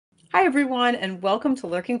Hi, everyone, and welcome to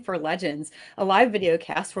Lurking for Legends, a live video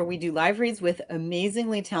cast where we do live reads with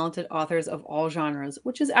amazingly talented authors of all genres,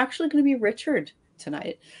 which is actually going to be Richard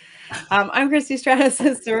tonight. I'm Christie Stratus,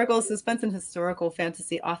 historical suspense and historical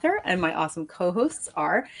fantasy author, and my awesome co-hosts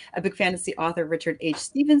are epic fantasy author Richard H.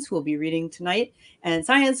 Stevens, who will be reading tonight, and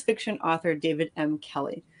science fiction author David M.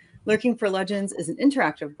 Kelly. Lurking for Legends is an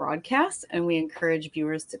interactive broadcast, and we encourage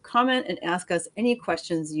viewers to comment and ask us any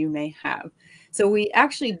questions you may have. So we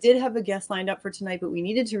actually did have a guest lined up for tonight, but we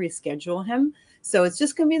needed to reschedule him. So it's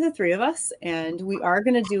just going to be the three of us, and we are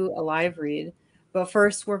going to do a live read. But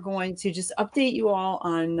first, we're going to just update you all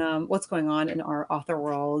on what's going on in our author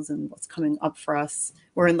worlds and what's coming up for us.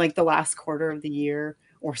 We're in like the last quarter of the year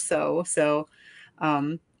or so.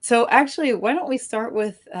 So actually, why don't we start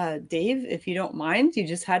with Dave, if you don't mind? You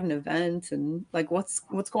just had an event, and like, what's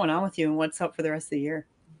going on with you, and what's up for the rest of the year?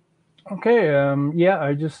 Okay. Yeah,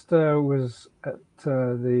 I just was at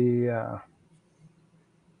the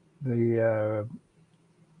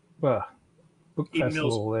well, book Eden Mills.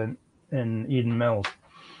 festival in Eden Mills,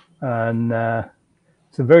 and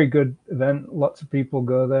it's a very good event. Lots of people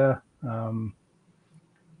go there.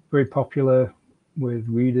 Very popular with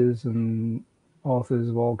readers and authors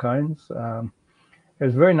of all kinds. It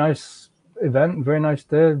was a very nice event, very nice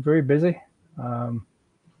day, very busy.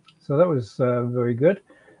 So that was very good.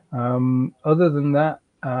 Other than that,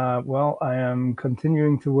 well, I am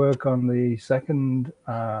continuing to work on the second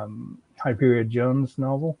Hyperion Jones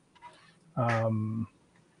novel.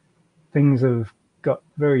 Things have got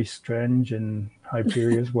very strange in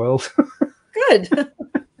Hyperia's world. Good.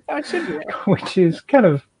 How it should be. Which is kind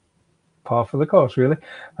of par for the course, really.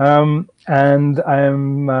 And I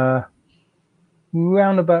am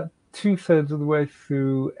round about 2/3 of the way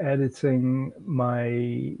through editing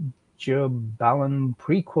my Joe Ballon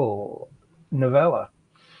prequel novella.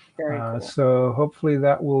 Very cool. So hopefully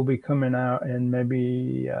that will be coming out in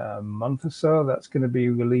maybe a month or so. That's going to be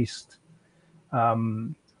released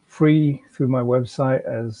free through my website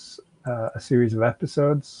as a series of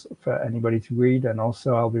episodes for anybody to read. And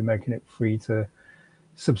also I'll be making it free to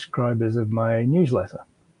subscribers of my newsletter.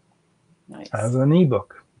 Nice. As an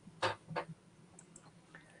ebook.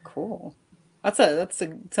 Cool. That's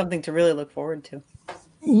something to really look forward to.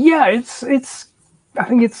 Yeah, I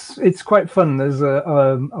think it's quite fun. There's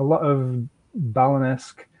a lot of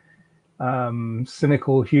Ballon-esque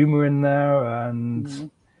cynical humor in there,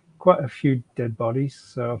 and quite a few dead bodies.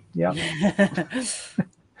 So yeah.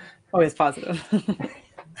 Always positive.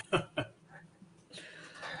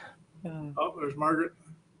 Oh, there's Margaret.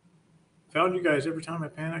 Found you guys every time I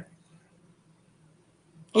panic.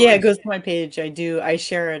 Yeah, it goes to my page. I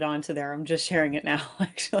share it onto there. I'm just sharing it now,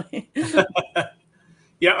 actually.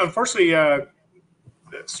 Yeah, unfortunately,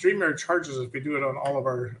 StreamYard charges us if we do it on all of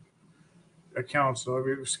our accounts. So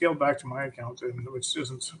we've scaled back to my account, and which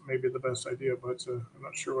isn't maybe the best idea, but I'm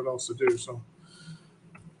not sure what else to do. So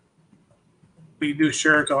we do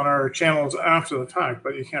share it on our channels after the fact,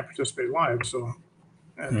 but you can't participate live. So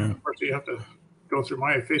of course you have to go through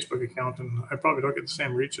my Facebook account, and I probably don't get the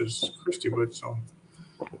same reach as Christie would. So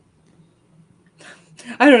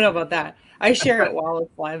I don't know about that. I share it while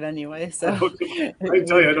it's live anyway. So I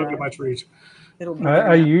tell you, I don't get much reach.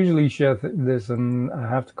 I usually share this, and I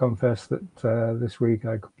have to confess that this week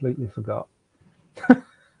I completely forgot.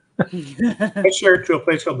 I share it to a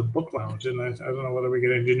place called the Book Lounge, and I don't know whether we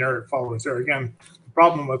get any generic followers there. Again, the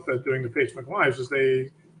problem with doing the Facebook Lives is they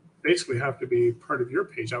basically have to be part of your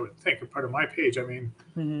page, I would think, or part of my page. I mean,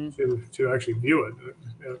 to actually view it.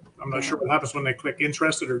 I'm not sure what happens when they click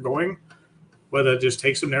interested or going, whether it just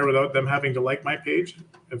takes them there without them having to like my page.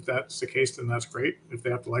 If that's the case, then that's great. If they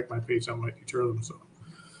have to like my page, I might deter them. So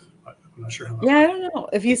I'm not sure how that works. I don't know.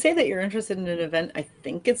 If you say that you're interested in an event, I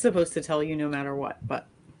think it's supposed to tell you no matter what. But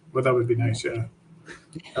that would be nice, yeah.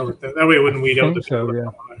 That way it wouldn't weed out the people that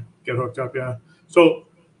want to get hooked up, yeah. So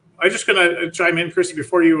I'm just going to chime in, Christie,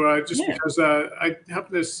 before you, because I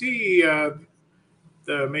happened to see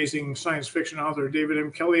the amazing science fiction author David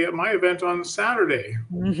M. Kelly at my event on Saturday.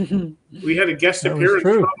 We had a guest appearance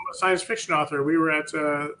from a science fiction author. We were at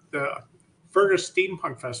the Fergus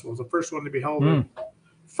Steampunk Festival, the first one to be held in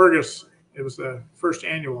Fergus. It was the first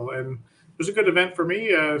annual, and it was a good event for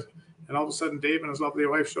me. And all of a sudden, Dave and his lovely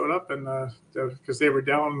wife showed up, and because they were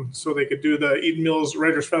down so they could do the Eden Mills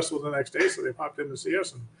Writers Festival the next day, so they popped in to see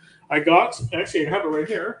us. And I actually have it right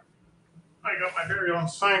here. I got my very own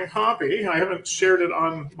signed copy. I haven't shared it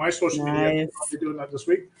on my social media. I'll be doing that this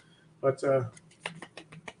week. But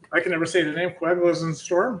I can never say the name. Quagleson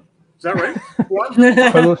Storm. Is that right?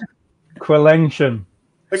 Quillention.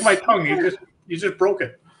 Like my tongue. You just broke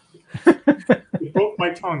it. You broke my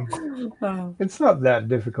tongue. Oh. It's not that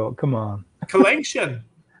difficult. Come on. Collection.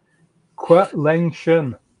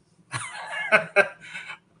 Collection.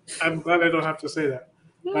 I'm glad I don't have to say that.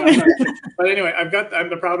 But anyway, I'm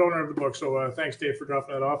the proud owner of the book. So thanks, Dave, for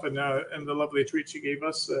dropping that off, and the lovely treats you gave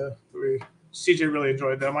us. CJ really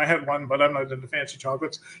enjoyed them. I had one, but I'm not into fancy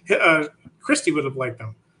chocolates. Christie would have liked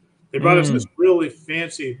them. They brought us this really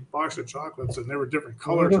fancy box of chocolates, and they were different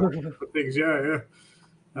colors and things. Yeah.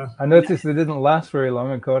 I noticed they didn't last very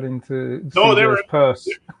long, according to No, they were. CJ's post.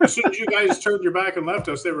 As soon as you guys turned your back and left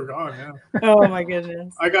us, they were gone. Yeah. Oh my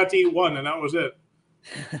goodness. I got to eat one, and that was it.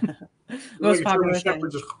 Most popular thing.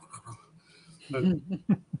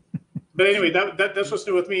 But anyway, that's what's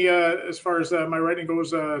new with me as far as my writing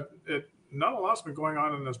goes. Not a lot's been going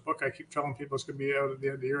on in this book. I keep telling people it's going to be out at the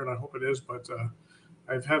end of the year, and I hope it is. But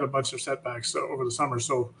I've had a bunch of setbacks over the summer,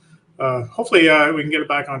 so hopefully we can get it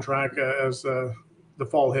back on track as the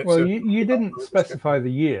fall hits. Well, you didn't specify the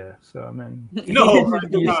year, so I mean, no,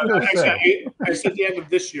 I said the end of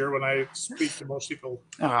this year when I speak to most people.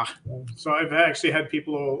 So I've actually had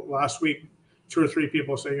people last week, 2 or 3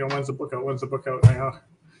 people saying, "When's the book out? When's the book out?" And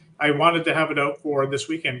I wanted to have it out for this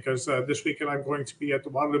weekend because this weekend I'm going to be at the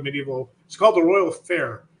Waterloo Medieval. It's called the Royal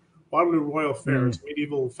Fair, Waterloo Royal Fair. It's a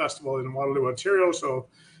medieval festival in Waterloo, Ontario. So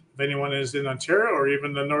if anyone is in Ontario or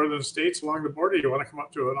even the northern states along the border, you want to come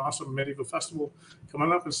up to an awesome medieval festival, come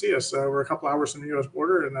on up and see us. We're a couple hours from the U.S.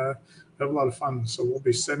 border and have a lot of fun. So we'll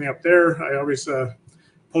be sending up there. I always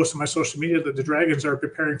post on my social media that the dragons are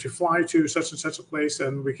preparing to fly to such and such a place,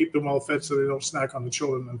 and we keep them well fed so they don't snack on the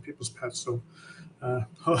children and people's pets. So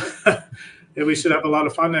we should have a lot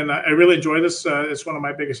of fun, and I really enjoy this. It's one of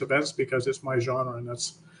my biggest events because it's my genre, and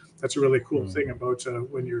that's a really cool thing about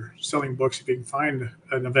when you're selling books. If you can find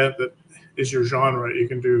an event that is your genre, you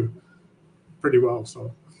can do pretty well.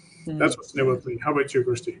 So that's what's new with me. How about you,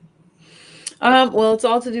 Christie? Well, it's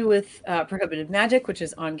all to do with Prohibited Magic, which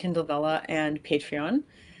is on Kindle Vella and Patreon.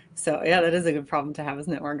 So yeah, that is a good problem to have,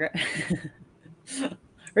 isn't it, Margaret?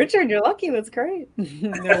 Richard, you're lucky. That's great.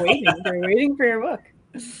 They're waiting for your book.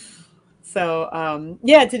 So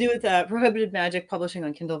yeah, to do with Prohibited Magic publishing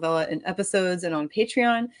on Kindle Vella in episodes and on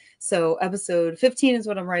Patreon. So episode 15 is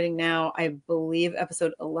what I'm writing now. I believe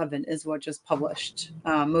episode 11 is what just published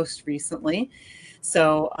most recently.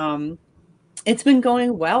 So it's been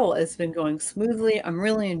going well. It's been going smoothly. I'm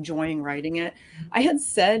really enjoying writing it. I had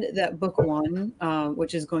said that book 1,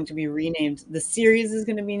 which is going to be renamed, the series is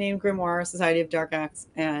going to be named Grimoire, Society of Dark Acts,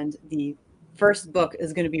 and the first book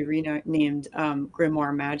is going to be renamed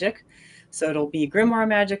Grimoire Magic. So it'll be Grimoire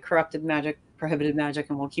Magic, Corrupted Magic, Prohibited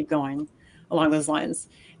Magic, and we'll keep going along those lines.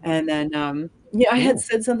 And then, I had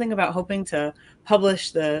said something about hoping to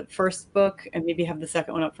publish the first book and maybe have the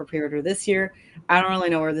second one up for pre-order this year. I don't really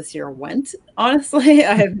know where this year went, honestly.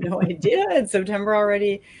 I have no idea. It's September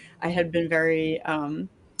already. I had been very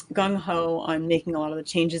gung-ho on making a lot of the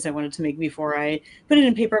changes I wanted to make before I put it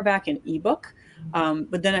in paperback and ebook.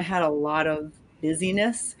 But then I had a lot of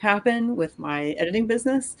busyness happen with my editing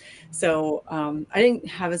business. So I didn't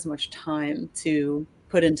have as much time to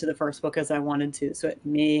put into the first book as I wanted to. So it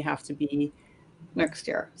may have to be next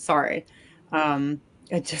year. Sorry.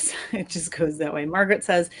 It just goes that way. Margaret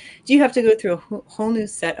says, do you have to go through a whole new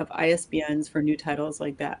set of ISBNs for new titles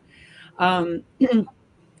like that?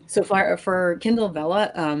 So for Kindle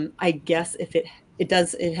Vella, I guess if it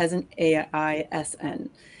does, it has an AISN.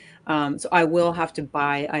 So I will have to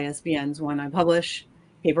buy ISBNs when I publish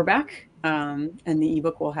paperback, and the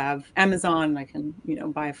ebook will have Amazon. I can,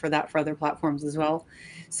 buy for other platforms as well.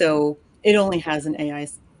 So it only has an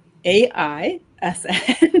AISN.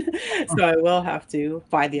 So I will have to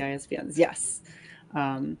buy the ISBNs. Yes.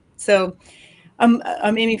 So I'm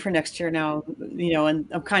aiming for next year now, and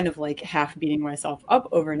I'm kind of like half beating myself up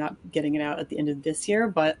over not getting it out at the end of this year,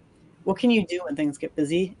 but what can you do when things get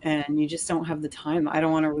busy and you just don't have the time? I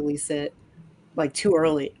don't want to release it like too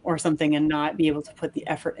early or something and not be able to put the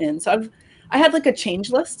effort in. So I had like a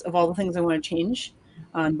change list of all the things I want to change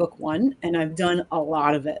on book 1, and I've done a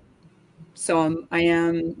lot of it. So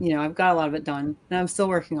I've got a lot of it done, and I'm still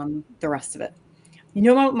working on the rest of it. You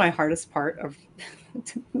know what my hardest part of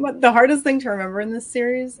the hardest thing to remember in this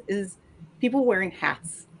series is people wearing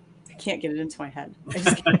hats. I can't get it into my head. I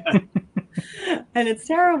just can't. And it's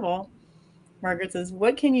terrible. Margaret says,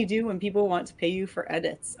 what can you do when people want to pay you for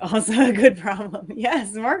edits? Also a good problem.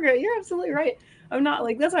 Yes, Margaret, you're absolutely right. I'm not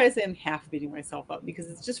that's why I say I'm half beating myself up, because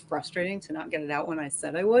it's just frustrating to not get it out when I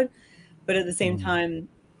said I would. But at the same time,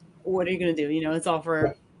 what are you going to do? It's all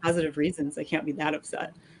for positive reasons. I can't be that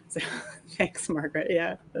upset. So thanks, Margaret.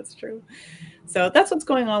 Yeah, that's true. So that's what's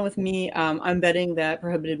going on with me. I'm betting that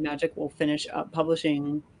Prohibited Magic will finish up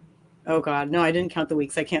publishing Oh God, no, I didn't count the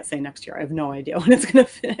weeks. I can't say next year. I have no idea when it's going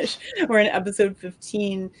to finish. We're in episode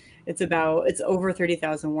 15. It's over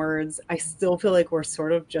 30,000 words. I still feel like we're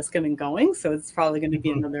sort of just getting going, so it's probably going to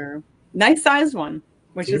be another nice sized one,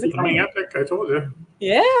 which is Becoming exciting. epic, I told you.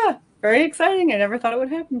 Yeah, very exciting. I never thought it would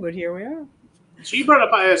happen, but here we are. So you brought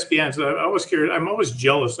up ISBNs. I was curious. I'm always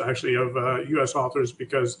jealous, actually, of U.S. authors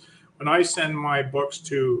because when I send my books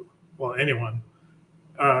to, well, anyone,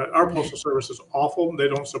 our postal service is awful. They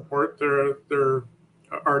don't support their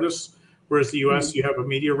artists. Whereas the U.S., you have a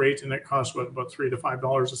media rate, and it costs about $3 to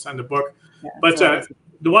 $5 to send a book. Yeah, but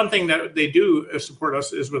the one thing that they do support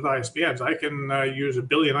us is with ISBNs. I can use 1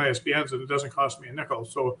 billion ISBNs, and it doesn't cost me a nickel.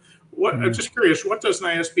 So, I'm just curious, what does an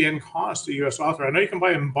ISBN cost a U.S. author? I know you can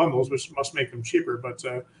buy them in bundles, which must make them cheaper. But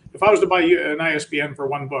if I was to buy an ISBN for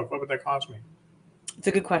one book, what would that cost me? It's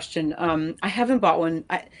a good question. I haven't bought one.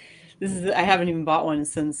 I haven't even bought one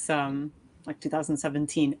since like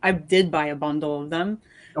 2017. I did buy a bundle of them,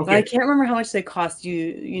 but I can't remember how much they cost.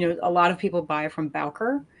 A lot of people buy from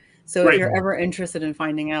Bowker, so if you're ever interested in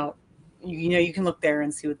finding out, you can look there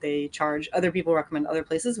and see what they charge. Other people recommend other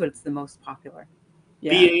places, but it's the most popular.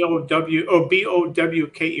 Yeah. BOWKER,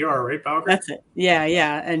 right, Bowker? That's it. Yeah,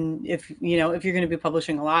 yeah. And if you're going to be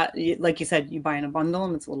publishing a lot, like you said, you buy in a bundle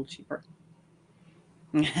and it's a little cheaper.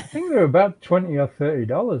 I think they're about $20 or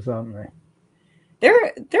 $30, aren't they?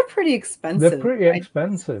 They're pretty expensive. They're pretty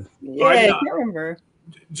expensive. Yeah, I can't remember.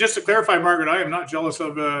 Just to clarify, Margaret, I am not jealous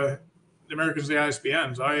of the Americans, the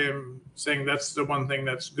ISBNs. I am saying that's the one thing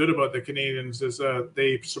that's good about the Canadians is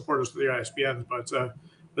they support us with the ISBNs. But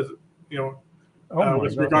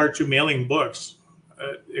with regard to mailing books,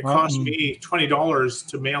 it costs me $20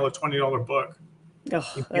 to mail a $20 book.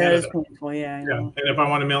 Oh, that is painful. Yeah, I know. And if I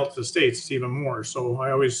want to mail it to the States, it's even more. So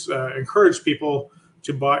I always encourage people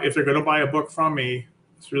to buy, if they're going to buy a book from me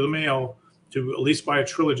through the mail, to at least buy a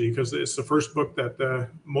trilogy, because it's the first book that the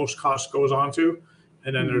most cost goes on to.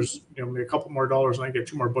 And then there's maybe a couple more dollars and I get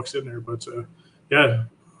 2 more books in there. But yeah,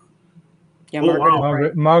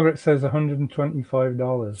 Margaret says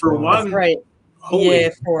 $125 for one. That's right.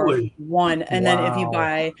 For one. And then if you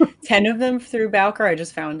buy 10 of them through Bowker, I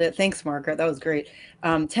just found it. Thanks, Margaret. That was great.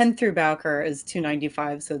 10 through Bowker is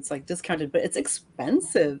 $2.95, so it's like discounted, but it's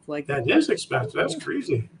expensive. Like that is expensive. That's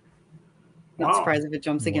crazy. Not surprised if it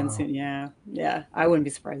jumps again soon. Yeah, I wouldn't be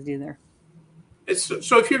surprised either.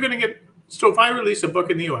 So if you're going to get, if I release a book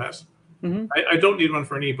in the U.S., I don't need one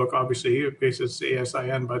for an ebook, obviously, because it's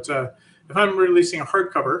ASIN. But if I'm releasing a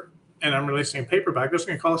hardcover and I'm releasing a paperback, that's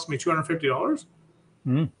going to cost me $250.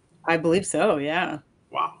 I believe so. Yeah.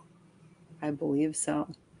 Wow. I believe so.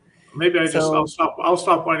 Maybe I'll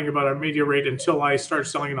stop whining about our media rate until I start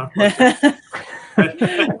selling enough. Right?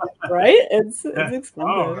 It's expensive.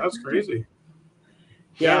 Oh, that's crazy.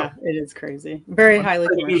 Yeah, it is crazy. Very highly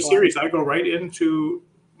commercialized. New series. I go right into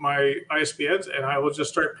my ISBNs and I will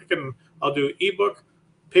just start picking. I'll do ebook,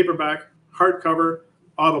 paperback, hardcover,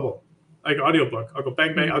 Audible, like audiobook. I'll go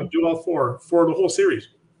bang bang. I'll do all four for the whole series.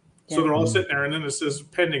 So they're all sitting there, and then it says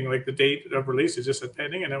pending, like the date of release. It just said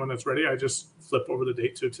pending, and then when it's ready, I just flip over the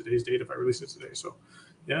date to today's date if I release it today. So,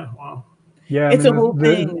 wow. Yeah, it's a whole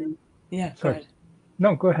thing. Yeah, sorry. Go ahead.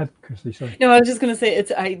 No, go ahead, Christie. Sorry. No, I was just going to say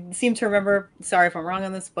I seem to remember. Sorry if I'm wrong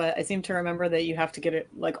on this, but I seem to remember that you have to get it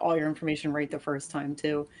like all your information right the first time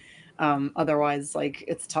too. Otherwise, like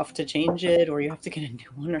it's tough to change it, or you have to get a new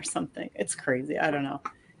one or something. It's crazy. I don't know.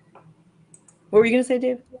 What were you going to say,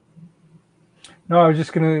 Dave? No, I was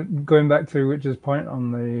just going back to Richard's point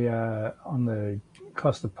on the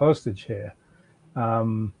cost of postage here.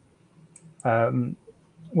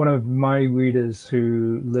 One of my readers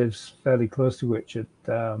who lives fairly close to Richard,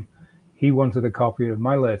 he wanted a copy of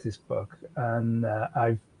my latest book, and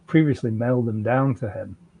I've previously mailed them down to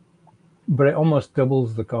him, but it almost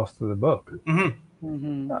doubles the cost of the book.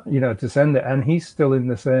 To send it, and he's still in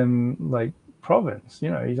the same province.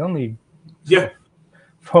 He's only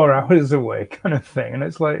 4 hours away, kind of thing, and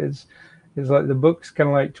it's like the book's kind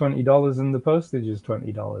of like $20 and the postage is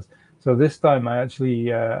 $20. So this time I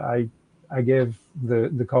actually I gave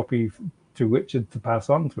the copy to Richard to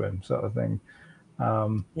pass on to him, sort of thing.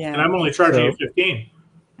 And I'm only charging you 15.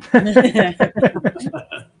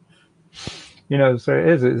 So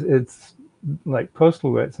it's like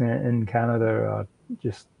postal rates in Canada are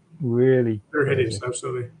just really they're hideous,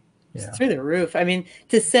 absolutely. It's through the roof. I mean,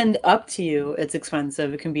 to send up to you, it's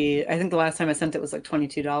expensive. It can be, I think the last time I sent it was like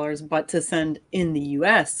 $22, but to send in the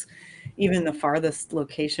US, even the farthest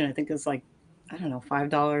location, I think is like, I don't know, $5,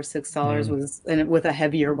 $6 was, and with a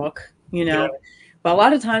heavier book, But a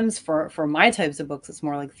lot of times for my types of books, it's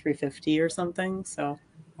more like $3.50 or something. So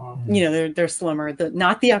You know, they're slimmer,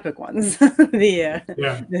 not the epic ones,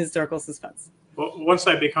 the historical suspense. Well, once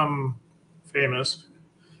I become famous,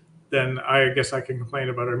 then I guess I can complain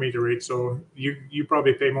about our meter rate. So you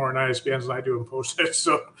probably pay more in ISBNs than I do in postage.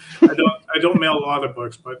 So I don't mail a lot of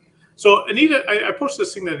books. But so Anita, I posted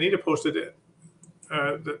this thing that Anita posted,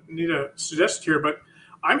 that Anita suggested here. But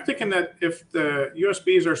I'm thinking that if the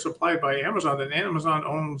USBs are supplied by Amazon, then Amazon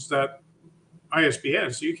owns that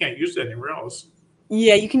ISBN, so you can't use it anywhere else.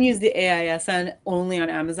 Yeah, you can use the AISN only on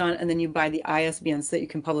Amazon, and then you buy the ISBN so that you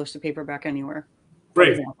can publish the paperback anywhere, for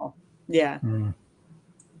example. Yeah.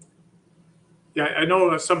 Yeah, I know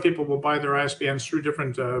that some people will buy their ISBNs through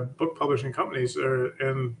different book publishing companies,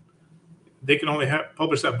 and they can only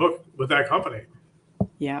publish that book with that company.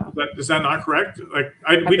 Yeah. Is that not correct? Like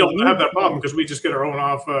we don't have that problem because we just get our own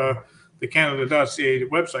off the Canada.ca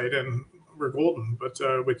website and we're golden. But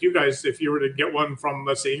with you guys, if you were to get one from,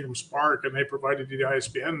 let's say, Ingram Spark, and they provided you the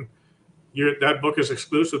ISBN, that book is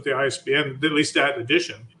exclusive to the ISBN, at least that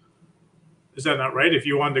edition. Is that not right? If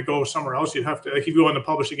you wanted to go somewhere else, you'd have to, like, if you wanted to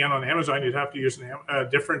publish again on Amazon, you'd have to use a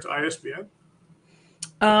different ISBN.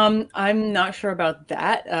 I'm not sure about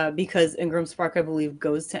that because Ingram Spark, I believe,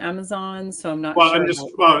 goes to Amazon. So I'm not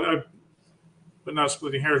sure. But not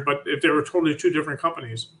splitting hairs. But if they were totally two different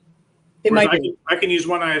companies, it might be. I can use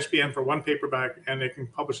one ISBN for one paperback, and they can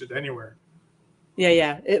publish it anywhere.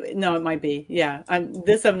 Yeah. It might be. Yeah. I'm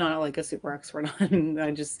not like a super expert on.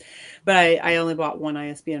 I only bought one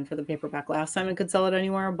ISBN for the paperback last time and could sell it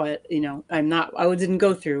anywhere. But you know, I didn't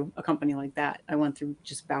go through a company like that. I went through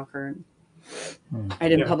just Bowker, and I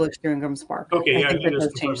didn't publish through Ingram Spark. Okay, I think that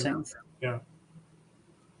does change things. Yeah.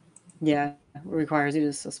 Yeah, it requires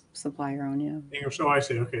you to supply your own. Yeah. So I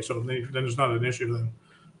see. Okay, so then there's not an issue then.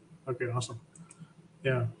 Okay, awesome.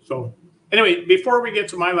 Yeah. So anyway, before we get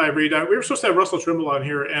to my live read, we were supposed to have Russell Trimble on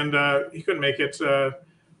here, and he couldn't make it.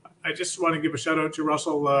 I just want to give a shout out to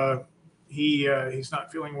Russell. He's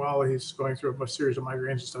not feeling well. He's going through a series of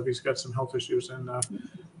migraines and stuff. He's got some health issues, and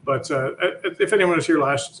but if anyone was here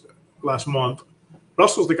last month,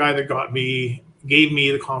 Russell's the guy that gave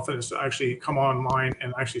me the confidence to actually come online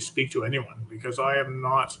and actually speak to anyone, because I'm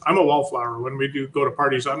a wallflower. When we do go to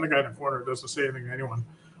parties, I'm the guy in the corner who doesn't say anything to anyone.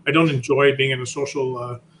 I don't enjoy being in the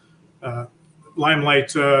social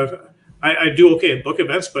limelight. I do okay at book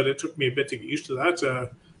events, but it took me a bit to get used to that.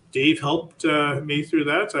 Dave helped me through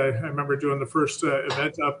that. I remember doing the first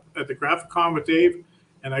event up at the Graphicon with Dave,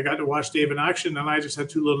 and I got to watch Dave in action, and I just had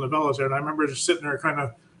two little novellas there, and I remember just sitting there kind of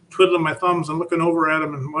twiddling my thumbs and looking over at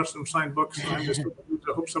them and watching them sign books. And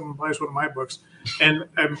I hope someone buys one of my books. And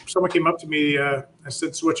someone came up to me. I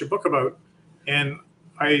said, "So what's your book about?" And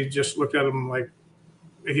I just looked at him like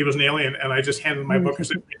he was an alien, and I just handed my book and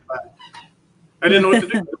said, I didn't know what to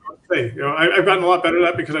do. You know, I've gotten a lot better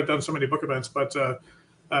at that because I've done so many book events. But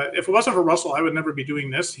if it wasn't for Russell, I would never be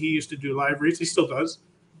doing this. He used to do live reads. He still does.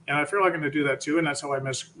 And I feel like I'm going to do that too. And that's how I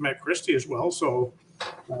met Christie as well. So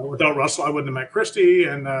without Russell, I wouldn't have met Christie.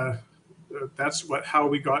 And that's how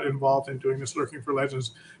we got involved in doing this Lurking for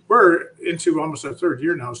Legends. We're into almost our third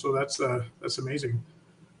year now. So that's amazing.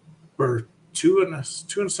 We're two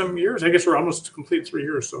and some years. I guess we're almost to complete 3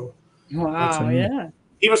 years. So wow, yeah.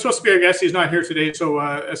 He was supposed to be our guest. He's not here today. So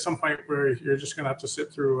at some point, you're just going to have to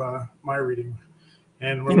sit through my reading.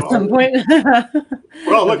 And we're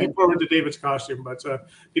all looking forward to David's costume. But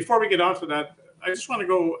before we get on to that, I just want to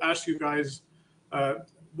go ask you guys,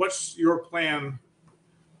 what's your plan?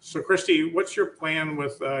 So, Christie, what's your plan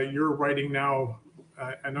with your writing now?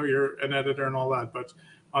 I know you're an editor and all that, but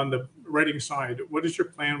on the writing side, what is your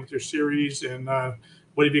plan with your series, and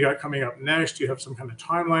what have you got coming up next? Do you have some kind of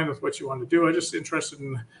timeline with what you want to do? I'm just interested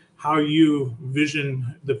in how you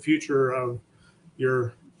vision the future of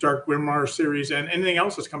your Dark Grimoire series and anything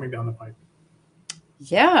else that's coming down the pipe.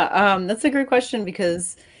 Yeah, that's a great question,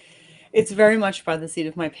 because it's very much by the seat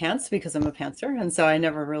of my pants, because I'm a pantser, and so I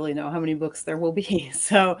never really know how many books there will be.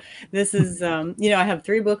 So this is, I have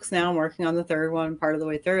 3 books now. I'm working on the third one, part of the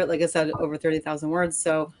way through it. Like I said, over 30,000 words.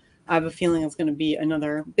 So I have a feeling it's going to be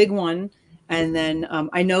another big one. And then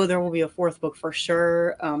I know there will be a 4th book for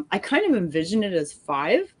sure. I kind of envision it as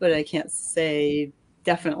 5, but I can't say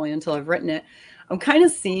definitely until I've written it. I'm kind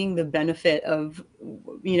of seeing the benefit of,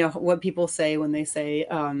 what people say when they say,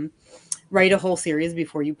 write a whole series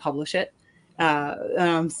before you publish it.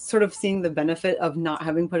 I'm sort of seeing the benefit of not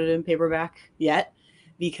having put it in paperback yet,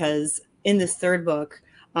 because in this 3rd book,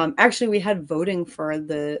 actually we had voting for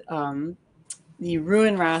the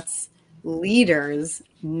Ruin Rats leader's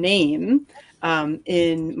name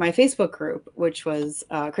in my Facebook group, which is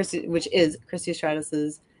Christie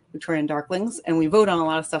Stratus's Victorian Darklings, and we vote on a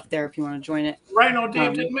lot of stuff there if you want to join it. Right, no,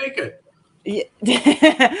 Dave didn't make it.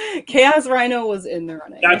 Chaos Rhino was in the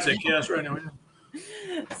running. That's it, Chaos Rhino.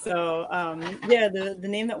 So yeah, the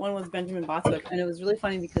name that won was Benjamin Bostwick, and it was really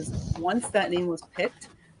funny because once that name was picked,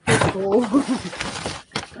 his whole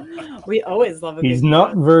we always love a He's good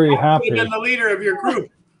not very Could happy. have been the leader of your group.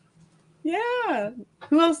 Yeah.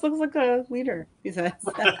 Who else looks like a leader? He says.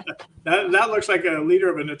 That looks like a leader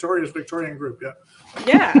of a notorious Victorian group. Yeah.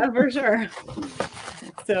 Yeah, for sure.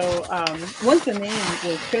 So once the name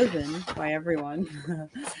was chosen by everyone,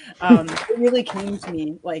 it really came to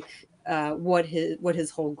me like what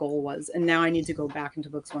his whole goal was, and now I need to go back into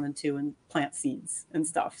books 1 and 2 and plant seeds and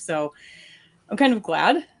stuff. So I'm kind of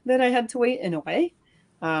glad that I had to wait in a way.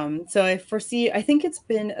 So I think it's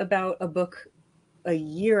been about a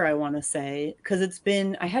year, I want to say, because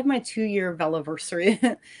I had my 2-year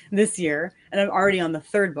Veliversary this year, and I'm already on the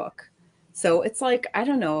 3rd book. So it's like, I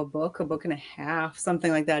don't know, a book and a half,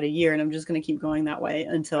 something like that a year. And I'm just going to keep going that way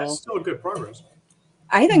until. That's still a good progress.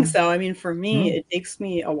 I think so. I mean, for me, it takes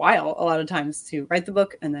me a while, a lot of times, to write the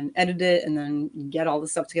book and then edit it and then get all the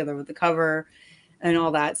stuff together with the cover and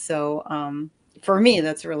all that. So for me,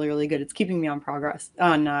 that's really, really good. It's keeping me on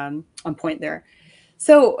point there.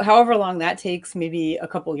 So however long that takes, maybe a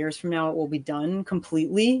couple years from now, it will be done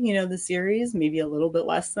completely, the series, maybe a little bit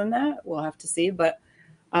less than that. We'll have to see. But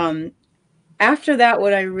after that,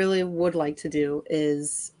 what I really would like to do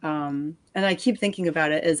is, and I keep thinking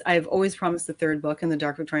about it, is I've always promised the 3rd book in the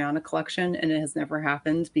Dark Victoriana collection, and it has never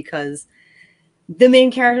happened because the main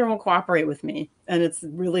character won't cooperate with me. And it's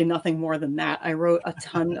really nothing more than that. I wrote a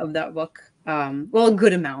ton of that book, well, a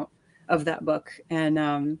good amount of that book,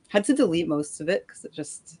 and had to delete most of it because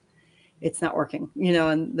it's not working,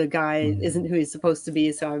 and the guy isn't who he's supposed to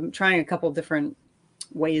be. So I'm trying a couple different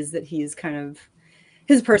ways that he's kind of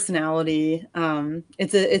his personality.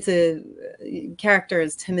 It's a character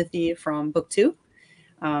is Timothy from book 2.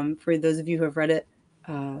 For those of you who have read it,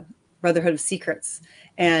 Brotherhood of Secrets.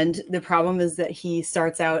 And the problem is that he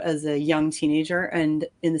starts out as a young teenager, and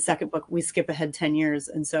in the 2nd book, we skip ahead 10 years.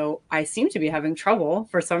 And so I seem to be having trouble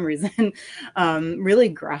for some reason, really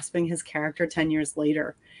grasping his character 10 years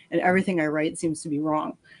later. And everything I write seems to be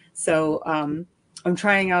wrong. So I'm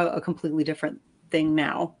trying out a completely different thing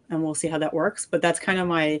now, and we'll see how that works. But that's kind of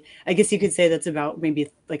I guess you could say that's about maybe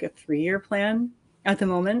like a 3-year plan at the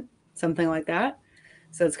moment, something like that.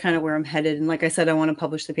 So it's kind of where I'm headed. And like I said, I want to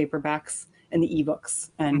publish the paperbacks and the ebooks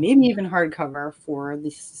and maybe even hardcover for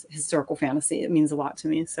this historical fantasy. It means a lot to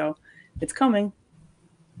me. So it's coming.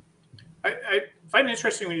 I find it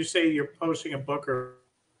interesting when you say you're publishing a book or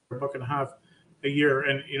a book and a half a year.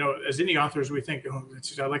 And, as indie authors, we think,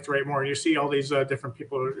 I'd like to write more. And you see all these different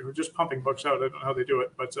people who are just pumping books out. I don't know how they do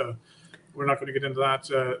it, but we're not going to get into that.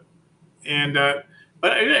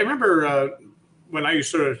 But I remember when I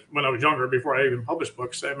was younger, before I even published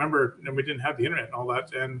books, I remember we didn't have the internet and all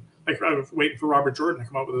that. And I was waiting for Robert Jordan to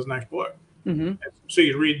come out with his next book. Mm-hmm. So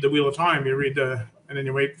you read The Wheel of Time, and then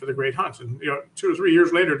you wait for The Great Hunt. And, 2 or 3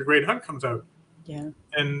 years later, The Great Hunt comes out. Yeah.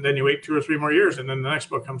 And then you wait 2 or 3 more years, and then the next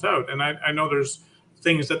book comes out. And I know there's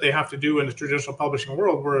things that they have to do in the traditional publishing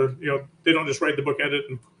world where, they don't just write the book, edit,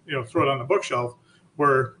 and, throw it on the bookshelf,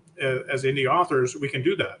 where as indie authors, we can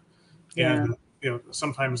do that. Yeah. And,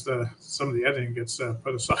 sometimes some of the editing gets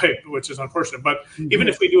put aside, which is unfortunate. But even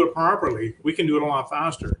if we do it properly, we can do it a lot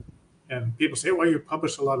faster. And people say, well, you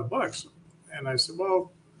publish a lot of books. And I said,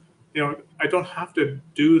 well, I don't have to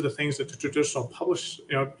do the things that the traditional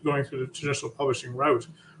going through the traditional publishing route,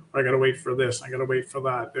 or I got to wait for this, I got to wait for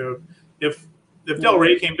that. If Del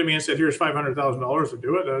Rey came to me and said, here's $500,000 to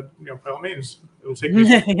do it, by all means, it'll take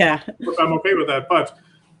me. Yeah. I'm okay with that. But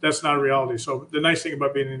that's not a reality. So the nice thing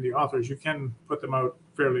about being an indie author is you can put them out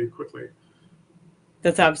fairly quickly.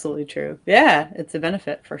 That's absolutely true. Yeah, it's a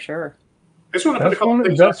benefit for sure. I just want to put a couple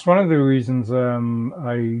things That's one of the reasons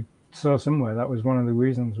I saw somewhere. That was one of the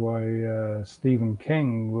reasons why Stephen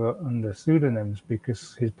King wrote under pseudonyms,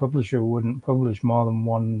 because his publisher wouldn't publish more than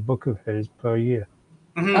 1 book of his per year.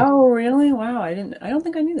 Mm-hmm. Oh, really? Wow. I don't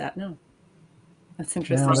think I knew that. No. That's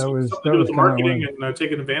interesting. Yeah, that was the marketing and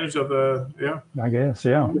taking advantage of I guess,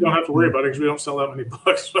 yeah. We don't have to worry about it because we don't sell that many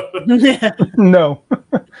books. No.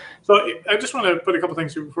 So I just want to put a couple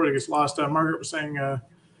things here before it gets lost. Margaret was saying,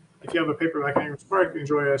 if you have a paperback and Amazon product, you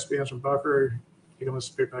enjoy ISBNs from Docker, you can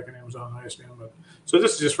list paperback and Amazon ISBN. So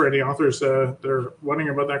this is just for any authors that are wondering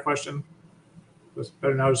about that question. It's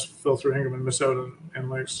better now just fill through Ingram and miss out on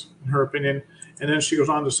links, in her opinion. And then she goes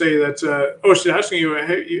on to say that, she's asking you,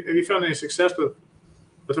 have you found any success with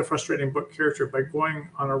a frustrating book character by going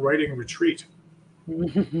on a writing retreat?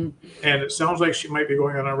 And it sounds like she might be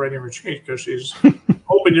going on a writing retreat because she's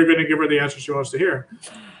hoping you're going to give her the answer she wants to hear.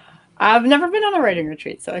 I've never been on a writing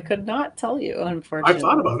retreat, so I could not tell you, I've thought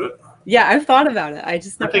unfortunately. about it. Yeah, I've thought about it. I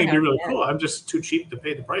just I never think it'd be have really yet. cool. I'm just too cheap to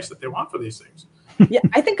pay the price that they want for these things. Yeah,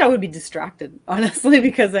 I think I would be distracted, honestly,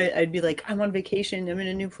 because I'd be like, I'm on vacation, I'm in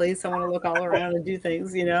a new place, I want to look all around and do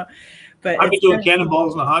things, you know. But I'd be it's doing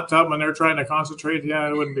cannonballs in a hot tub when they're trying to concentrate. Yeah,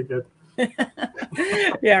 it wouldn't be good.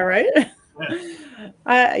 yeah, right. Yeah.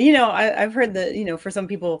 I've heard that for some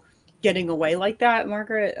people, getting away like that,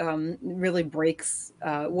 Margaret, really breaks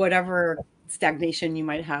whatever stagnation you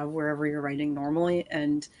might have wherever you're writing normally,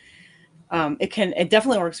 and it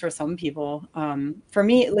definitely works for some people. For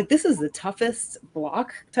me, like, this is the toughest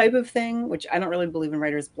block type of thing, which I don't really believe in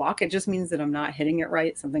writer's block. It just means that I'm not hitting it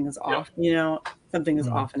right. Something is Yep. off, something is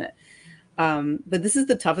off in it. But this is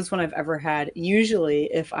the toughest one I've ever had. Usually,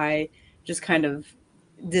 if I just kind of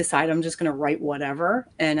decide I'm just going to write whatever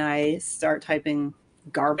and I start typing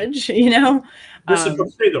garbage, This is book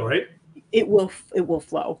um, 3, though, right? it will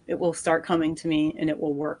flow. It will start coming to me and it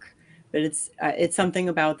will work. But it's something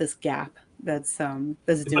about this gap that's But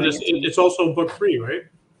doing it to me. it's also book 3, right?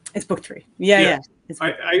 It's book 3. Yeah, Yeah. yeah. It's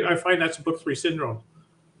book three. I find that's a book 3 syndrome.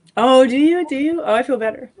 Oh, do you? Do you? Oh, I feel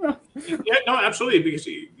better. Oh. Yeah, no, absolutely, because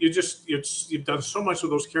you've done so much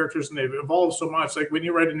with those characters and they've evolved so much. Like when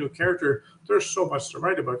you write a new character, there's so much to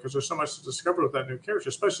write about because there's so much to discover with that new character,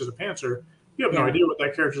 especially as a pantser. You have no Yeah. idea what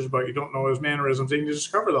that character is about. You don't know his mannerisms, and you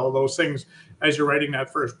discover all those things as you're writing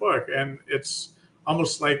that first book. And it's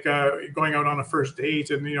almost like going out on a first date,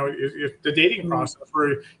 and the dating process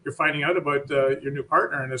where you're finding out about your new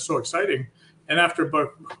partner, and it's so exciting. And after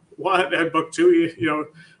book 1 and book 2,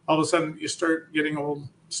 all of a sudden you start getting old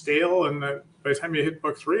stale, and by the time you hit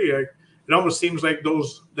book 3, it almost seems like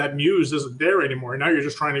that muse isn't there anymore. Now you're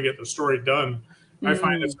just trying to get the story done. I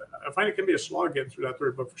find it can be a slog getting through that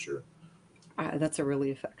 3rd book for sure. That's a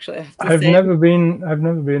relief, actually. I have to I've say. never been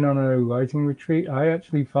on a writing retreat. I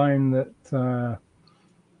actually find that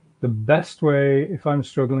the best way, if I'm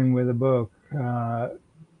struggling with a book,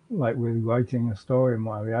 like with writing a story and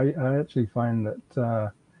whatever, I actually find that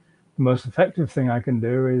the most effective thing I can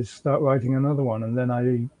do is start writing another one, and then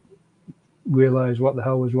I realize what the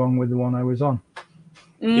hell was wrong with the one I was on.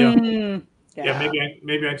 Yeah. Yeah.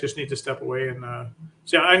 Maybe I just need to step away and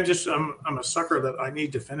see. I'm a sucker that I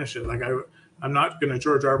need to finish it. Like I'm not going to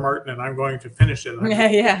George R. Martin, and I'm going to finish it.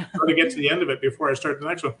 Yeah. Try to get to the end of it before I start the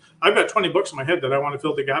next one. I've got 20 books in my head that I want to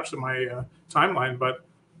fill the gaps in my timeline, but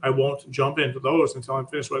I won't jump into those until I'm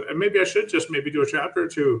finished with it. And maybe I should just maybe do a chapter or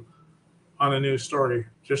 2 on a new story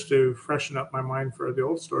just to freshen up my mind for the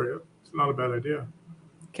old story. It's not a bad idea.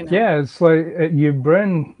 Yeah, it's like your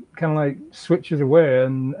brain kind of like switches away,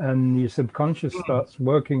 and your subconscious starts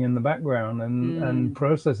working in the background and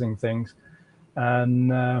processing things,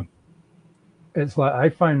 and it's like I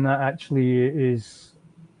find that actually is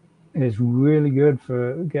really good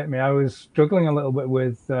for getting me. I was struggling a little bit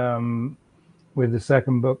with the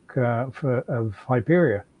 2nd book of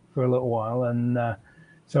Hyperia for a little while, and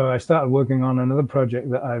so I started working on another project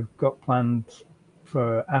that I've got planned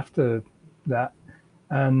for after that.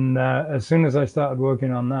 And as soon as I started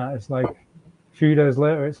working on that, it's like a few days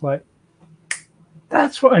later, it's like,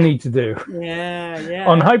 that's what I need to do. Yeah.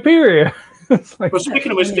 On Hyperia. Well,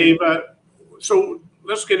 speaking of which, Dave, so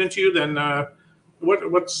let's get into you then.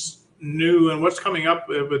 What's new and what's coming up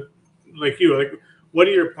with you? Like, what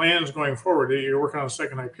are your plans going forward? You're working on a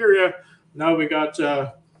 2nd Hyperia. Now we got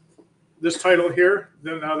this title here.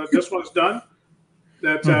 Then now that this one's done,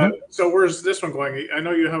 so where's this one going? I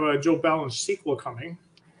know you have a Joe Ballin sequel coming.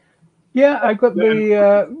 Yeah, I got the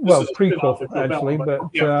prequel actually, but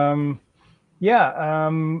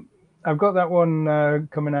I've got that one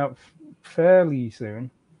coming out fairly soon,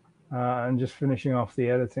 and just finishing off the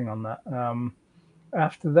editing on that.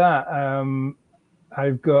 After that,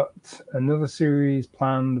 I've got another series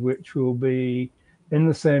planned, which will be in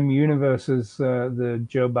the same universe as the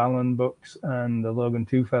Joe Ballin books and the Logan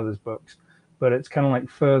Two Feathers books, but it's kind of like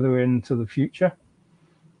further into the future.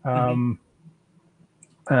 And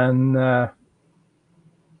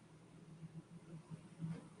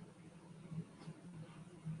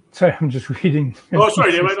sorry, I'm just reading. Oh,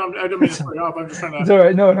 sorry, Dave. I don't mean to cut you off. I'm just trying to. It's all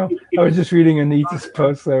right. No. I was just reading Anita's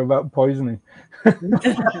post there about poisoning.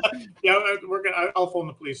 Yeah, I'll phone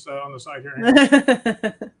the police on the side here.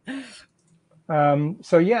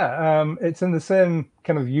 It's in the same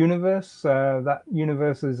kind of universe. That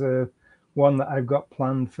universe is one that I've got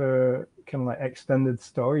planned for kind of like extended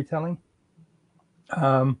storytelling.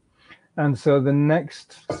 And so the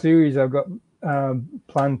next series I've got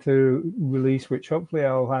planned to release, which hopefully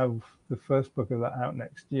I'll have the first book of that out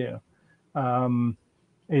next year,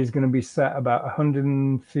 is going to be set about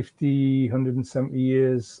 150, 170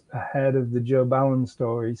 years ahead of the Joe Ballin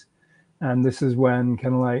stories. and this is when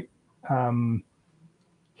kind of like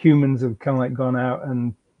humans have kind of like gone out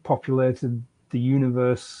and populated the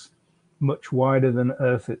universe much wider than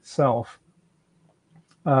Earth itself.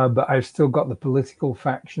 But I've still got the political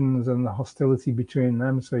factions and the hostility between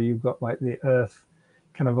them. So you've got like the Earth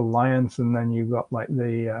kind of alliance, and then you've got like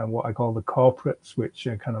the what I call the corporates, which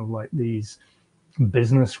are kind of like these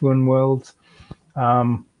business-run worlds.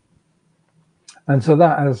 And so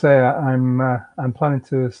that, as I say, I'm planning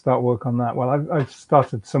to start work on that. Well, I've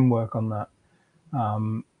started some work on that,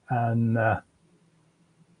 and I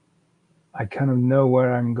kind of know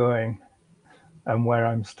where I'm going and where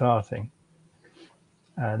I'm starting,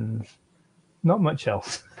 and not much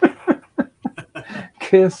else.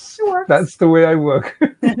 Kiss. That's the way I work.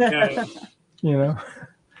 Yeah. You know.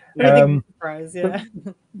 Surprise, yeah.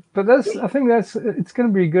 But I think it's going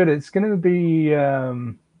to be good. It's going to be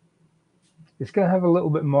it's going to have a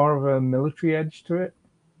little bit more of a military edge to it.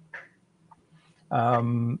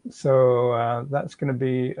 So that's going to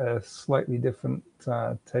be a slightly different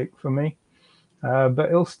take for me. But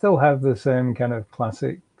it'll still have the same kind of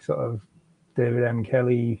classic sort of David M.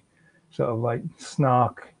 Kelly sort of like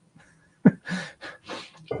snark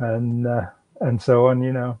and so on,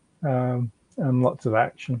 you know, and lots of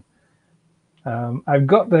action. I've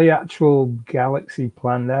got the actual galaxy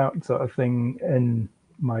planned out sort of thing in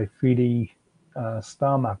my 3D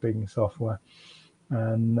star mapping software,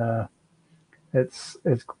 and it's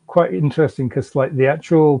quite interesting because like the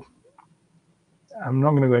actual, I'm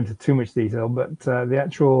not going to go into too much detail, but the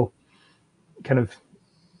actual kind of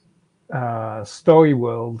story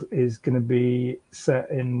world is going to be set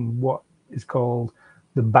in what is called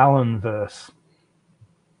the Ballanverse,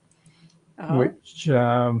 which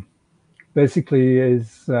basically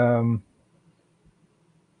is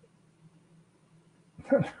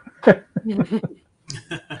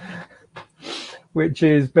which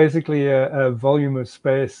is basically a volume of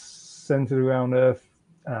space centered around Earth,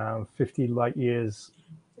 50 light years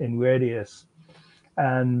in radius.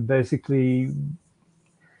 And basically,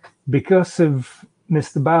 because of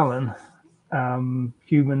Mr. Ballan,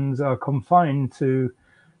 humans are confined to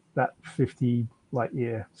that 50 light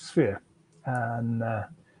year sphere. And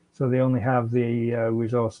so they only have the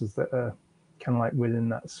resources that are kind of like within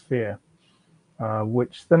that sphere,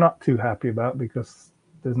 which they're not too happy about because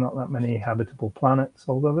there's not that many habitable planets,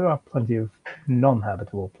 although there are plenty of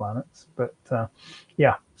non-habitable planets. But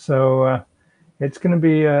yeah, so it's going to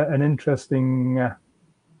be an interesting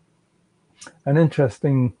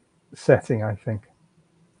setting, I think.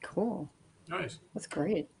 Cool. Nice. That's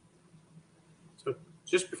great. So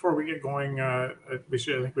just before we get going, I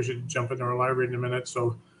think we should jump into our library in a minute.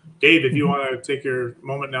 So, Dave, if you want to take your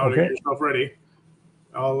moment now to get yourself ready,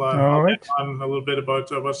 I'll get on a little bit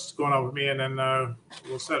about what's going on with me, and then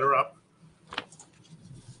we'll set her up.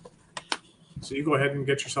 So you go ahead and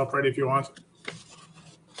get yourself ready if you want.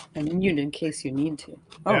 And mute in case you need to.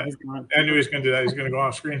 Oh, yeah. He's gone. I knew he was going to do that. He's going to go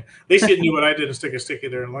off screen. At least he knew what I did and stick a sticky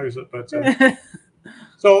there and lose it. But so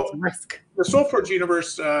the Soulforge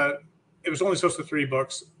universe, it was only supposed to 3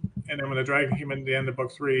 books, and then when the dragon came in the end of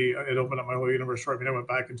book 3, it opened up my whole universe for me. I went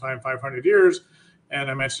back in time 500 years,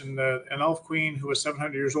 and I mentioned an elf queen who was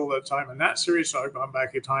 700 years old at the time in that series. So I've gone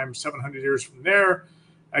back in time 700 years from there.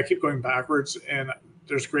 I keep going backwards, and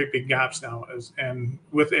there's great big gaps now. And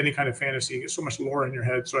with any kind of fantasy, there's so much lore in your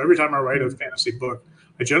head. So every time I write a fantasy book,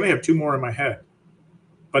 I generally have 2 more in my head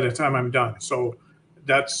by the time I'm done. So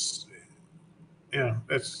that's,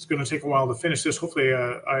 it's going to take a while to finish this. Hopefully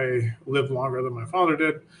I live longer than my father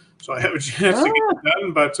did, so I have a chance to get it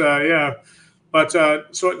done. But so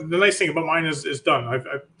the nice thing about mine is done.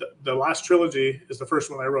 The last trilogy is the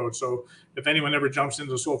first one I wrote. So if anyone ever jumps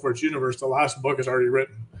into the Soulforge universe, the last book is already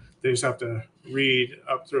written. They just have to read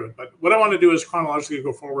up through it. But what I want to do is chronologically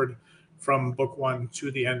go forward from book 1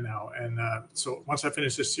 to the end now. And so once I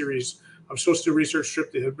finish this series, I'm supposed to research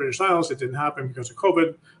trip to the British Isles. It didn't happen because of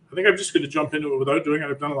COVID. I think I'm just going to jump into it without doing it.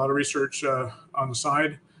 I've done a lot of research on the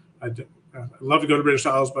side. I'd love to go to British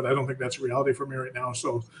Isles, but I don't think that's a reality for me right now.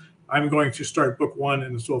 So I'm going to start book 1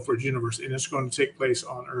 in the Soulforge universe, and it's going to take place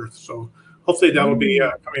on Earth. So hopefully that'll be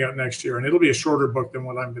coming out next year, and it'll be a shorter book than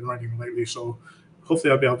what I've been writing lately. So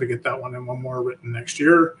hopefully I'll be able to get that one and one more written next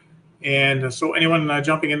year. And so anyone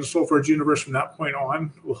jumping into Soulforge universe from that point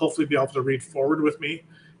on will hopefully be able to read forward with me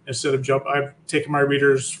instead of jump. I've taken my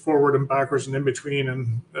readers forward and backwards and in between.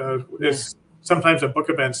 And it's sometimes at book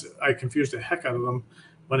events, I confuse the heck out of them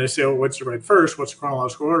when they say, oh, what's to write first? What's the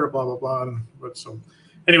chronological order? Blah, blah, blah. But so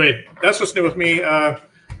anyway, that's what's new with me.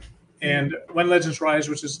 And When Legends Rise,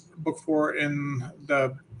 which is book 4 in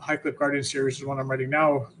the High Cliff Guardian series, is one I'm writing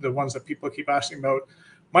now, the ones that people keep asking about.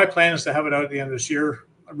 My plan is to have it out at the end of this year.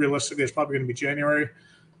 realistically, it's probably going to be January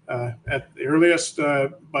at the earliest.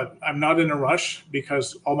 But I'm not in a rush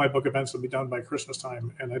because all my book events will be done by Christmas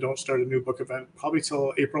time, and I don't start a new book event probably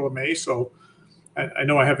till April or May. So I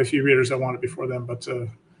know I have a few readers that want it before then, but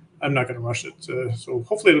I'm not going to rush it. So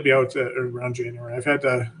hopefully it'll be out around January. I've had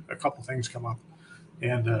a couple things come up,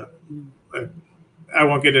 and I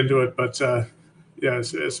won't get into it, but yeah,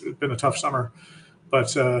 it's been a tough summer.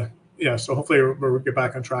 But yeah, so hopefully we'll get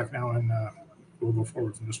back on track now, and we'll go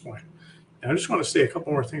forward from this point. And I just want to say a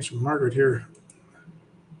couple more things from Margaret here.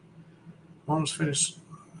 Almost finished.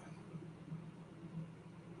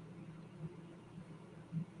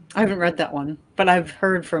 I haven't read that one, but I've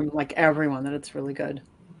heard from like everyone that it's really good.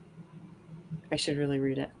 I should really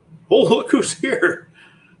read it. Oh, look who's here.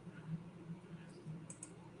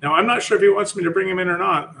 Now, I'm not sure if he wants me to bring him in or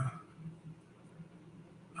not.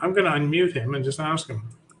 I'm going to unmute him and just ask him.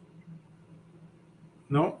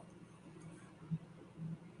 No?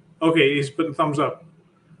 Okay, he's putting thumbs up.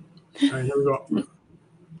 All right, here we go.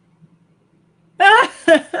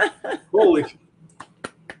 Holy.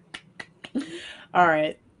 All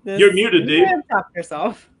right. You're muted, Dave. Stop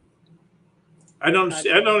yourself. I don't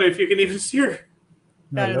know if you can even see her.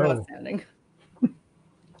 That is outstanding.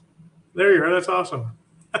 There you are. That's awesome.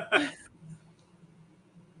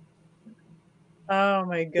 Oh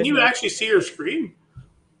my goodness. Can you actually see her screen?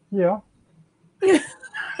 Yeah. Do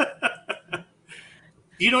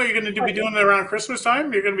you know what you're going to be doing around Christmas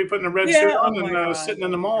time? You're going to be putting a red suit on and sitting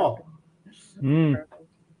in the mall. Mm.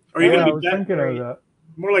 Or you're I going was to be thinking of that.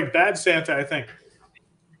 More like Bad Santa, I think.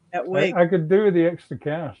 I could do with the extra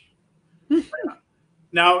cash.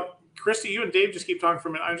 Now, Christy, you and Dave just keep talking for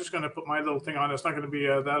a minute. I'm just going to put my little thing on. It's not going to be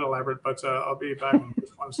that elaborate, but I'll be back in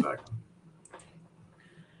just 1 second.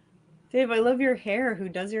 Dave, I love your hair. Who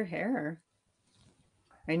does your hair?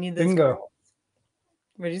 I need this. Bingo.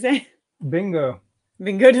 What did you say? Bingo.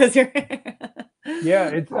 Bingo does your hair.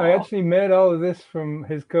 Yeah, I actually made all of this from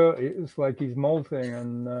his coat. It's like he's molting,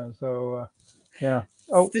 and so yeah.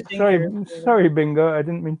 Oh, sorry, Bingo. I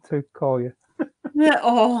didn't mean to call you.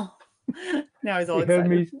 Oh, now he's all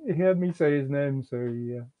excited. He heard me say his name, so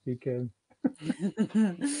he came.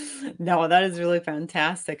 No, that is really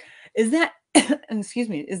fantastic. Is that excuse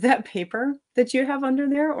me? Is that paper that you have under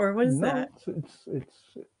there, or what is that? It's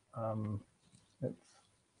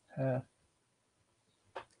hair.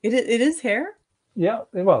 It is hair. Yeah,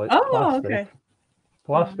 well, it's plastic. Okay.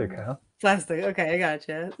 Plastic hair. Plastic. Okay, I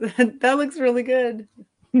gotcha. That looks really good.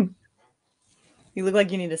 You look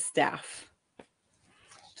like you need a staff.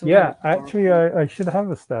 Yeah, actually, I should have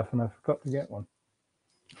a staff, and I forgot to get one.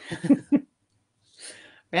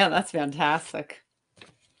 Man, that's fantastic.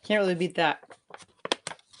 Can't really beat that.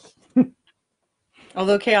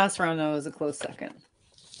 Although Chaos Rhino is a close second.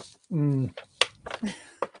 Mm.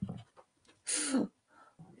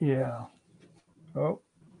 Yeah. Oh.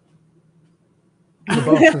 The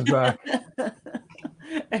boss is back.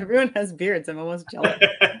 Everyone has beards. I'm almost jealous.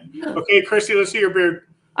 Okay, Christy, let's see your beard.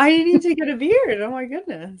 I need to get a beard. Oh my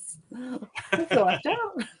goodness. I feel left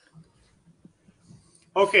out.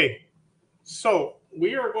 Okay, so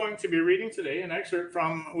we are going to be reading today an excerpt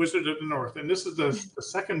from Wizard of the North. And this is the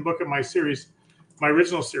second book of my series, my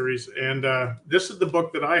original series. And this is the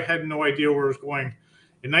book that I had no idea where it was going.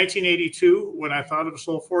 In 1982, when I thought of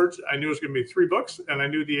Soulforge, I knew it was going to be 3 books, and I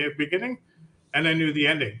knew the beginning, and I knew the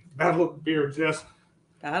ending. Battle of the Beards, yes.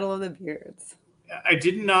 Battle of the Beards. I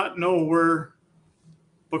did not know where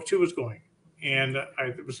book 2 was going. And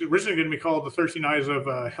it was originally going to be called The 13 Eyes of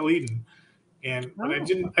Helidon. But I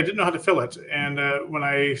didn't know how to fill it. And when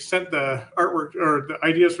I sent the artwork or the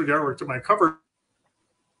ideas for the artwork to my cover,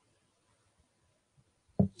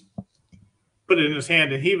 put it in his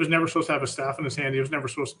hand, and he was never supposed to have a staff in his hand. He was never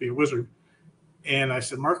supposed to be a wizard. And I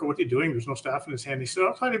said, Marco, what are you doing? There's no staff in his hand. He said,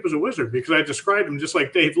 I thought he was a wizard because I described him just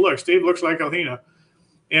like Dave looks. Dave looks like Alhina.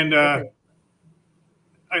 And I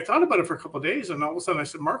thought about it for a couple of days, and all of a sudden I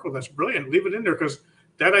said, Marco, that's brilliant. Leave it in there because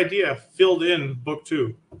that idea filled in book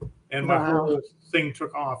 2. And my whole thing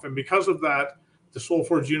took off. And because of that, the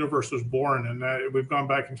Soulforge universe was born. And we've gone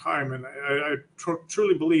back in time. And I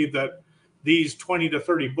truly believe that these 20 to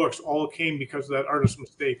 30 books all came because of that artist's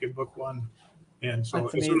mistake in book 1. And so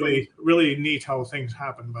it's really, really neat how things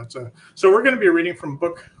happen. But so we're going to be reading from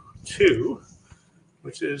book 2,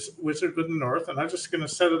 which is Wizard of the North. And I'm just going to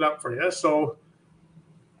set it up for you. So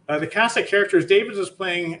the cast of characters, David is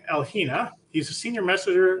playing Alhina. He's a senior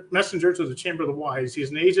messenger to the Chamber of the Wise. He's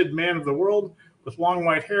an aged man of the world with long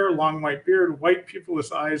white hair, long white beard, white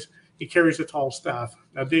pupilless eyes. He carries a tall staff.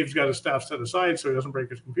 Now, Dave's got his staff set aside so he doesn't break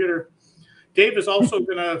his computer. Dave is also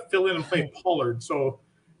going to fill in and play Pollard. So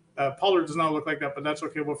Pollard does not look like that, but that's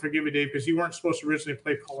okay. We'll forgive you, Dave, because you weren't supposed to originally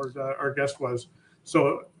play Pollard. Our guest was.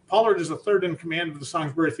 So Pollard is the third in command of the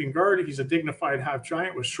Songsberthian Guard. He's a dignified half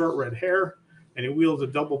giant with short red hair, and he wields a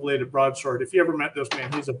double-bladed broadsword. If you ever met this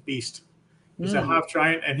man, he's a beast. He's a half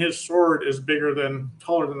giant, and his sword is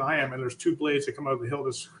taller than I am, and there's two blades that come out of the hilt.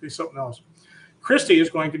 He's something else. Christie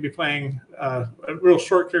is going to be playing a real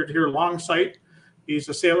short character here, Longsight. He's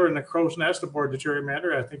a sailor in the Crow's Nest aboard the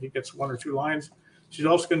Gerrymander. I think he gets 1 or 2 lines. She's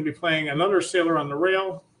also going to be playing another sailor on the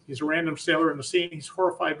rail. He's a random sailor in the scene. He's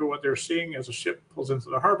horrified by what they're seeing as a ship pulls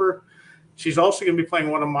into the harbor. She's also going to be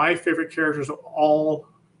playing one of my favorite characters of all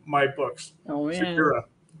my books, Sagira.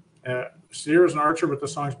 Sagira's an archer with the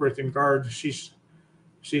Songsberthian Guard. She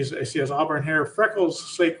has auburn hair, freckles,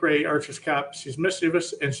 slate gray archer's cap. She's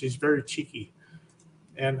mischievous and she's very cheeky.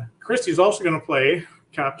 And Christie's also going to play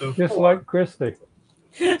Captain Just Thor. like Christie.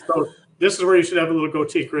 So this is where you should have a little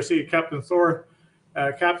goatee, Christie. Captain Thor,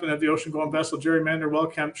 captain of the ocean-going vessel Gerrymander,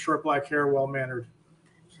 well-kempt, short black hair, well-mannered.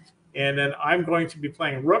 And then I'm going to be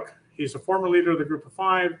playing Rook. He's a former leader of the group of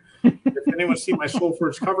 5. If anyone's seen my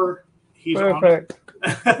Soulforge cover, he's Perfect.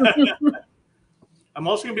 on. I'm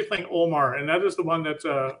also going to be playing Olmar, and that is the one that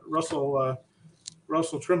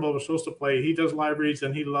Russell Trimble was supposed to play. He does live reads,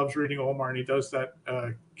 and he loves reading Olmar, and he does that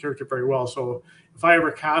character very well. So if I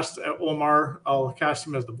ever cast Olmar, I'll cast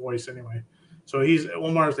him as the voice anyway. So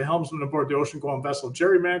Olmar is the helmsman aboard the ocean-going vessel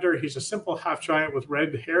Gerrymander. He's a simple half-giant with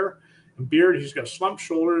red hair and beard. He's got slumped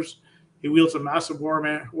shoulders. He wields a massive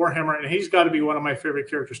warhammer, and he's got to be one of my favorite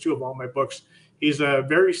characters, too, of all my books. He's a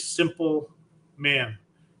very simple man.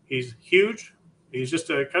 He's huge. He's just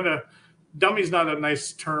a kind of – dummy's not a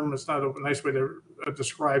nice term. It's not a nice way to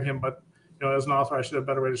describe him, but as an author, I should have a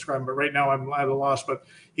better way to describe him. But right now, I'm at a loss. But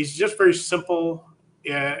he's just very simple,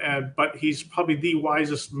 but he's probably the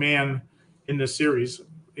wisest man in this series.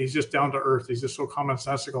 He's just down to earth. He's just so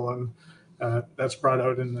commonsensical, and that's brought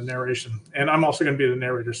out in the narration. And I'm also going to be the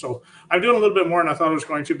narrator. So I'm doing a little bit more than I thought I was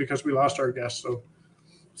going to because we lost our guest. So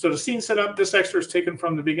the scene set up, this extra is taken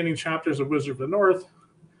from the beginning chapters of Wizard of the North.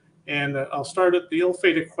 And I'll start at the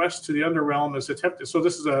ill-fated quest to the Underrealm is attempted. So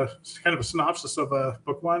this is kind of a synopsis of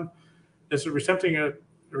book 1. It's attempting a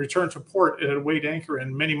return to port. It had weighed anchor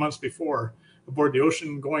in many months before aboard the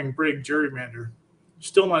ocean-going brig Gerrymander.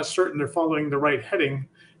 Still not certain they're following the right heading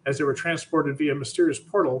as they were transported via mysterious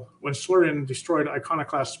portal when Slurian destroyed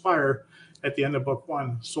Iconoclast Spire at the end of book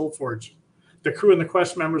 1, Soulforge. The crew and the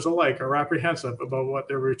quest members alike are apprehensive about what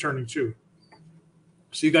they're returning to.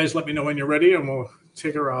 So you guys let me know when you're ready, and we'll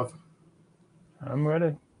take her off. I'm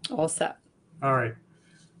ready. All set. All right.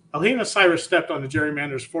 Alhena Cyrus stepped on the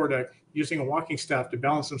Gerrymander's foredeck, using a walking staff to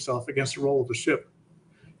balance himself against the roll of the ship.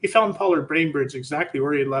 He found Pollard Brainbridge exactly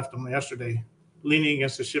where he had left him yesterday, leaning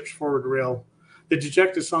against the ship's forward rail, the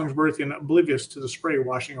dejected Songsberthian oblivious to the spray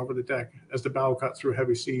washing over the deck as the bow cut through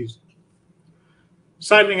heavy seas.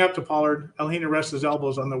 Sidling up to Pollard, Alhena rests his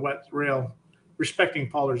elbows on the wet rail, respecting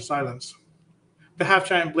Pollard's silence. The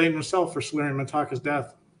half-giant blamed himself for Slurian Mataka's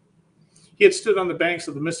death. He had stood on the banks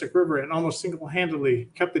of the Mystic River and almost single-handedly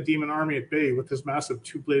kept the demon army at bay with his massive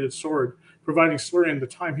two-bladed sword, providing Slurian the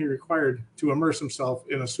time he required to immerse himself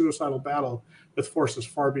in a suicidal battle with forces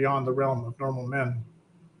far beyond the realm of normal men.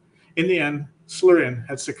 In the end, Slurian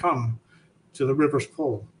had succumbed to the river's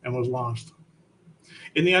pull and was lost.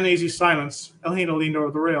 In the uneasy silence, Alhena leaned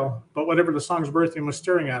over the rail, but whatever the Songsberthian was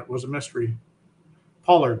staring at was a mystery.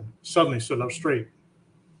 Pollard suddenly stood up straight.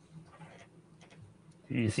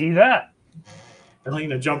 Do you see that?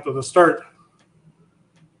 Alhena jumped with a start.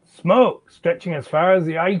 Smoke stretching as far as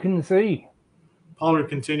the eye can see. Pollard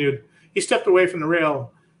continued. He stepped away from the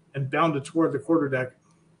rail and bounded toward the quarterdeck.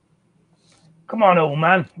 Come on, old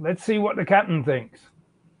man. Let's see what the captain thinks.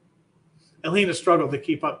 Alhena struggled to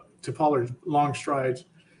keep up to Pollard's long strides,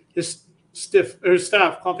 his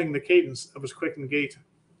staff clumping the cadence of his quickened gait.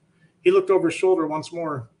 He looked over his shoulder once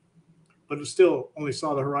more, but still only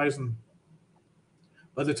saw the horizon.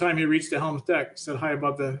 By the time he reached the helm's deck, set high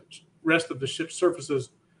above the rest of the ship's surfaces,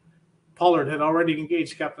 Pollard had already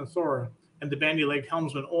engaged Captain Thor and the bandy-legged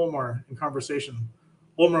helmsman Olmar in conversation.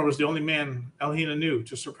 Olmar was the only man Alhena knew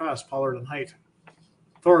to surpass Pollard in height.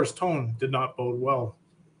 Thor's tone did not bode well.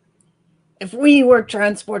 If we were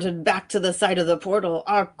transported back to the side of the portal,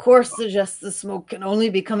 our course suggests the smoke can only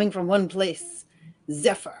be coming from one place,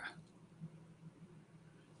 Zephyr.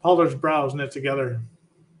 Pollard's brows knit together.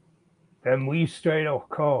 Then we strayed off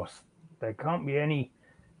course. There can't be any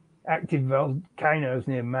active volcanoes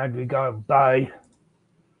near Madrigal Bay.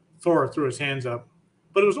 Thor threw his hands up,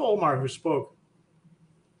 but it was Olmar who spoke.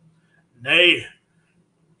 Nay,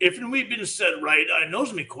 if we've been set right, I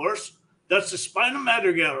knows me course. That's the spine of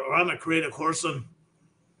Madrigal, or I'm a creative Corson.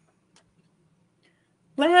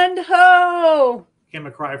 Land ho! Came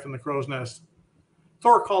a cry from the crow's nest.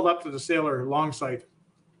 Thor called up to the sailor, Longsight.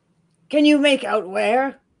 Can you make out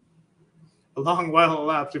where? A long while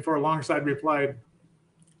elapsed before Longsight replied,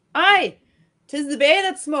 Aye, 'tis the bay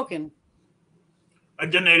that's smoking. I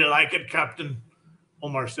dinna like it, Captain,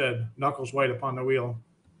 Omar said, knuckles white upon the wheel.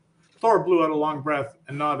 Thor blew out a long breath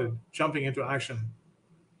and nodded, jumping into action.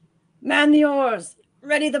 Man the oars!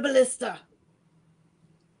 Ready the ballista!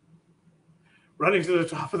 Running to the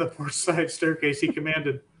top of the port side staircase, he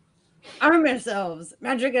commanded, Arm yourselves!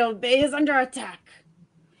 Madrigal Bay is under attack!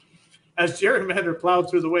 As Gerrymander plowed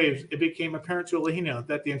through the waves, it became apparent to Alhina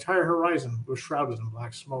that the entire horizon was shrouded in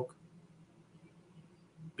black smoke.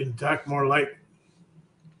 Been attacked more like,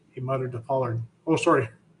 he muttered to Pollard. Oh, sorry.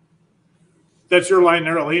 That's your line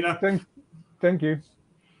there, Alhina. Thank you.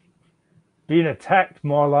 Being attacked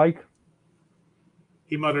more like,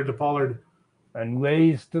 he muttered to Pollard. And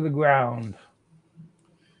razed to the ground.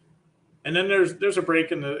 And then there's a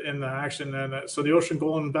break in the action, and so the Ocean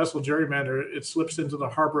Golden vessel Gerrymander, it slips into the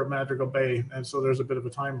harbor of Madrigal Bay, and so there's a bit of a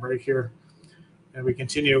time break here. And we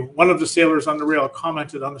continue. One of the sailors on the rail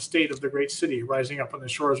commented on the state of the great city rising up on the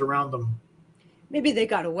shores around them. Maybe they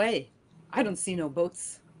got away. I don't see no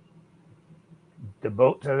boats. The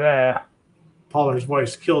boats are there. Pollard's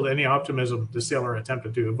voice killed any optimism the sailor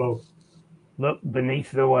attempted to evoke. Look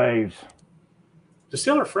beneath the waves. The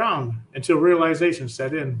sailor frowned until realization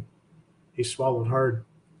set in. He swallowed hard.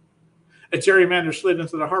 As Gerrymander slid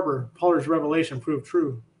into the harbor, Pollard's revelation proved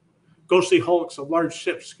true. Ghostly hulks of large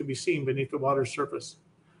ships could be seen beneath the water's surface.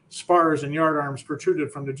 Spars and yardarms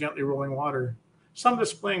protruded from the gently rolling water, some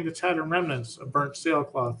displaying the tattered remnants of burnt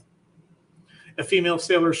sailcloth. A female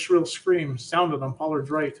sailor's shrill scream sounded on Pollard's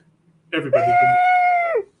right. Everybody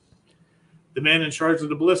could. The man in charge of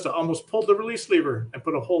the ballista almost pulled the release lever and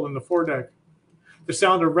put a hole in the foredeck. The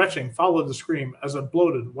sound of retching followed the scream as a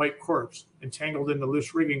bloated white corpse, entangled in the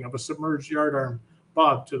loose rigging of a submerged yardarm,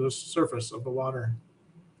 bobbed to the surface of the water.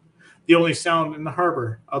 The only sound in the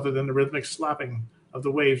harbor, other than the rhythmic slapping of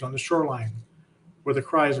the waves on the shoreline, were the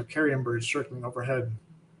cries of carrion birds circling overhead.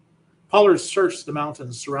 Pollard searched the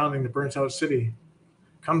mountains surrounding the burnt-out city.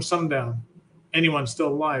 Come sundown, anyone still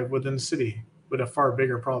alive within the city would have far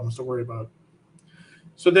bigger problems to worry about.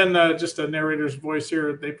 So then just a narrator's voice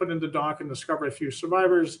here. They put into dock and discover a few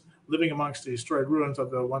survivors living amongst the destroyed ruins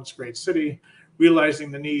of the once great city.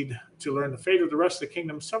 Realizing the need to learn the fate of the rest of the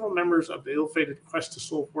kingdom, several members of the ill-fated Quest to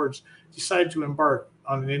Soul Forge decide to embark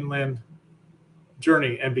on an inland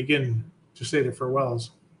journey and begin to say their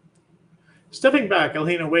farewells. Stepping back,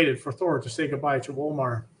 Alhina waited for Thor to say goodbye to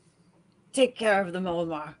Wolmar. Take care of them,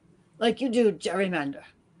 Olmar, like you do Gerrymander.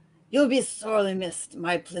 You'll be sorely missed,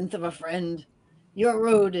 my plinth of a friend. Your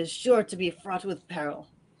road is sure to be fraught with peril.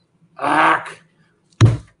 Ack!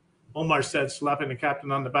 Omar said, slapping the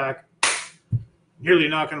captain on the back, nearly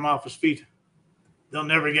knocking him off his feet. They'll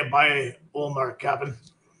never get by Omar, Captain.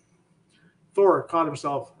 Thor caught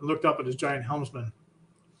himself and looked up at his giant helmsman.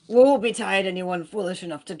 Woe betide anyone foolish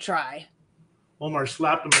enough to try. Omar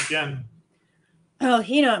slapped him again.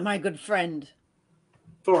 Alhina, my good friend.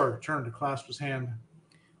 Thor turned to clasp his hand.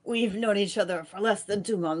 We've known each other for less than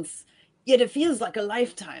 2 months, yet it feels like a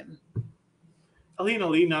lifetime. Alhina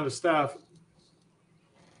leaned on his staff.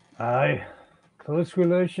 Aye, close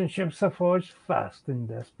relationships are forged fast in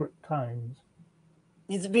desperate times.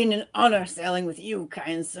 It's been an honor sailing with you,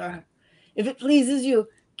 kind sir. If it pleases you,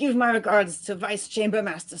 give my regards to Vice Chamber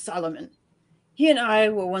Master Solomon. He and I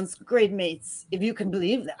were once great mates, if you can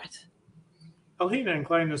believe that. Alhina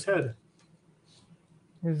inclined his head.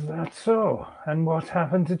 Is that so? And what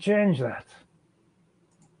happened to change that?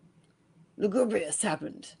 Lugubrious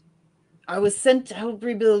happened. I was sent to help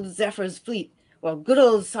rebuild Zephyr's fleet, while good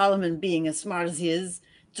old Solomon, being as smart as he is,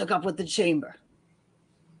 took up with the chamber.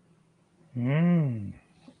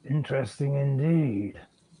 Interesting indeed,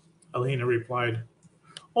 Alhina replied.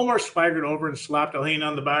 Omar swaggered over and slapped Alhina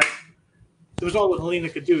on the back. It was all that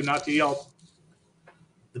Alhina could do not to yelp.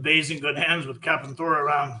 The bay's in good hands with Captain Thor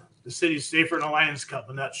around. The city's safer in a Lions Cup,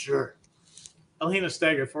 and that's sure. Alhina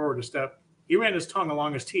staggered forward a step. He ran his tongue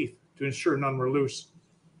along his teeth to ensure none were loose.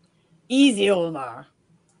 Easy, Olmar.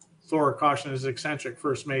 Thor cautioned his eccentric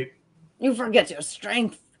first mate. You forget your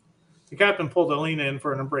strength. The captain pulled Alhina in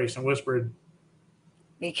for an embrace and whispered,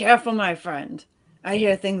 Be careful, my friend. I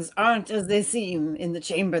hear things aren't as they seem in the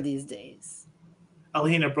chamber these days.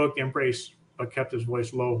 Alhina broke the embrace, but kept his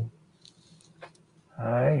voice low.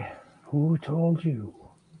 Aye, who told you?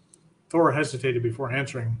 Thor hesitated before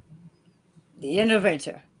answering. The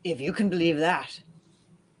innovator, if you can believe that.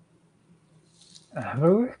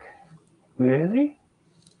 Averick? Really?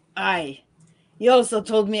 Aye. He also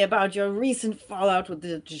told me about your recent fallout with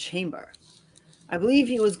the chamber. I believe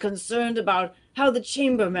he was concerned about how the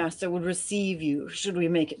chamber master would receive you should we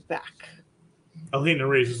make it back. Alina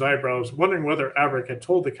raised his eyebrows, wondering whether Averick had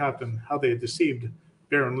told the captain how they had deceived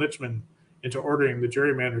Baron Lichman into ordering the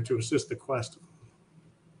jurymander to assist the quest.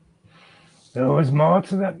 There was more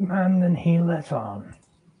to that man than he let on.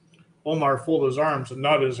 Omar folded his arms and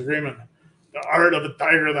nodded his agreement. The art of a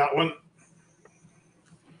tiger, that one.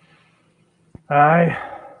 Aye,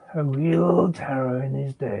 a real terror in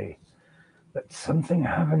his day. But something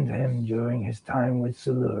happened to him during his time with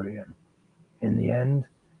Silurian. In the end,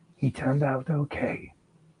 he turned out okay.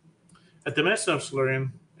 At the mention of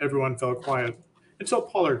Silurian, everyone fell quiet, until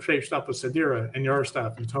Pollard traipsed up with Sadira and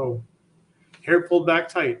Yarstaff in tow. Hair pulled back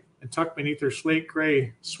tight and tucked beneath her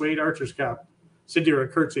slate-gray suede archer's cap, Sadira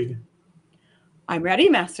curtsied. I'm ready,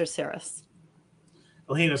 Master Cirrus.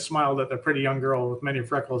 Alina smiled at the pretty young girl with many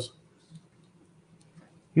freckles.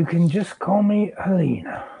 You can just call me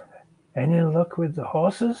Alina. Any luck with the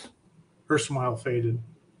horses? Her smile faded.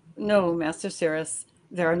 No, Master Cirrus.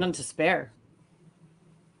 There are none to spare.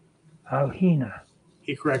 Alhina.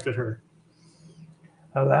 He corrected her.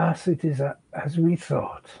 Alas, it is as we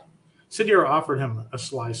thought. Sadira offered him a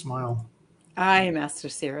sly smile. Aye, Master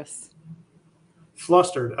Cirrus.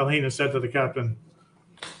 Flustered, Alina said to the captain.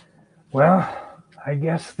 Well, I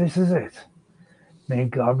guess this is it. May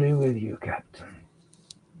God be with you, Captain.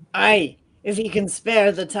 Aye, if he can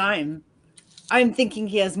spare the time. I'm thinking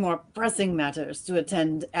he has more pressing matters to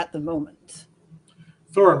attend at the moment.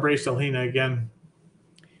 Thor embraced Alina again.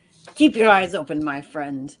 Keep your eyes open, my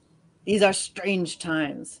friend. These are strange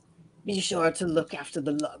times. Be sure to look after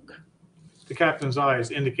the lug. The captain's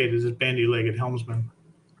eyes indicated his bandy-legged helmsman.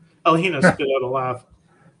 Alina spit out a laugh.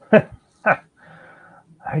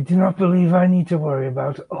 I do not believe I need to worry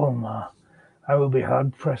about Omar. I will be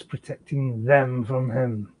hard-pressed protecting them from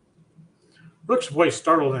him. Rook's voice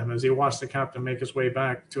startled him as he watched the captain make his way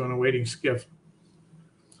back to an awaiting skiff.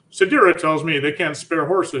 Sadira tells me they can't spare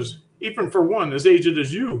horses, even for one as aged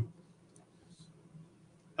as you.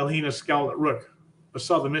 Alina scowled at Rook, but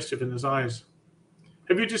saw the mischief in his eyes.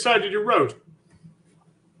 Have you decided your route?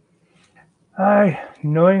 Aye,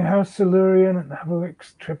 knowing how Silurian and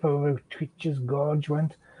Averick's trip over Twitch's Gorge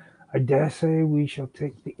went, I dare say we shall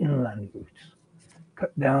take the inland route.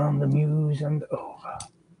 Cut down the Meuse and over.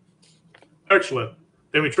 Excellent.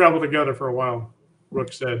 Then we travel together for a while,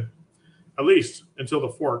 Rook said. At least until the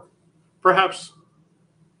fork. Perhaps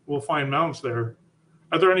we'll find mounts there.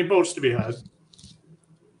 Are there any boats to be had?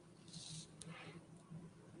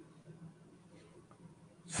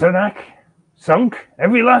 Sunk,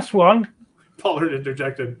 every last one. Pollard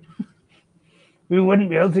interjected. We wouldn't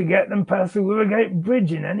be able to get them past the Rivergate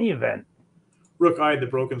Bridge in any event. Rook eyed the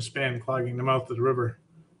broken span clogging the mouth of the river.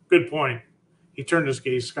 Good point. He turned his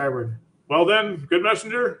gaze skyward. Well then, good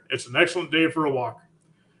messenger, it's an excellent day for a walk.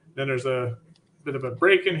 Then there's a bit of a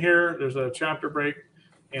break in here. There's a chapter break.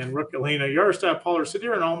 And Rook, Alina, Yarstaff, Pollard,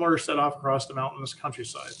 Sadira, and Almar set off across the mountainous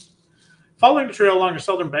countryside. Following the trail along the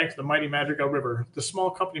southern bank of the mighty Madrigal River, the small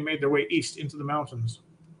company made their way east into the mountains.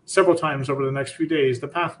 Several times over the next few days, the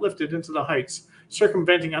path lifted into the heights,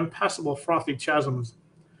 circumventing unpassable frothy chasms.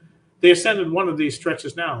 They ascended one of these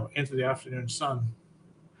stretches now into the afternoon sun.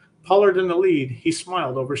 Pollard in the lead, he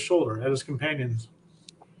smiled over his shoulder at his companions.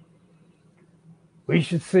 We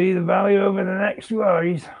should see the valley over the next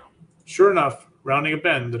rise. Sure enough, rounding a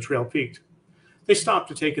bend, the trail peaked. They stopped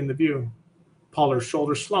to take in the view. Pollard's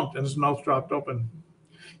shoulders slumped and his mouth dropped open.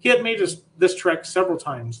 He had made this trek several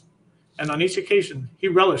times, and on each occasion he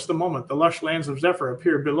relished the moment the lush lands of Zephyr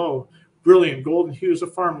appeared below, brilliant golden hues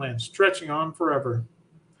of farmland stretching on forever.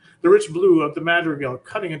 The rich blue of the Madrigal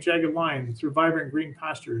cutting a jagged line through vibrant green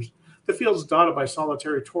pastures, the fields dotted by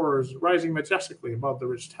solitary tors rising majestically above the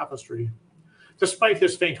rich tapestry. Despite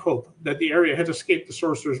his faint hope that the area had escaped the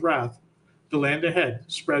sorcerer's wrath, the land ahead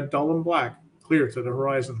spread dull and black, clear to the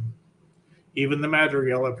horizon. Even the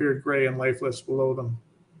Madrigal appeared gray and lifeless below them,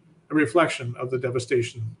 a reflection of the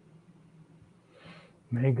devastation.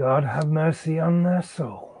 May God have mercy on their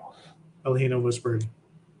souls, Alina whispered.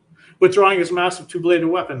 Withdrawing his massive two-bladed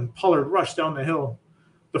weapon, Pollard rushed down the hill.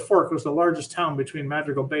 The Fork was the largest town between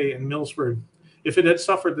Madrigal Bay and Millsford. If it had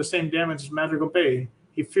suffered the same damage as Madrigal Bay,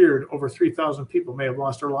 he feared over 3,000 people may have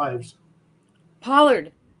lost their lives.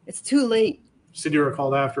 Pollard, it's too late. Sadira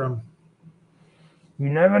called after him. You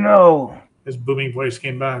never know. His booming voice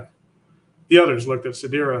came back. The others looked at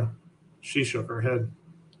Sadira. She shook her head.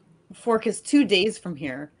 The fork is 2 days from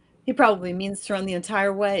here. He probably means to run the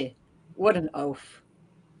entire way. What an oaf.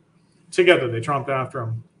 Together they tromped after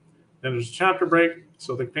him. Then there's a chapter break.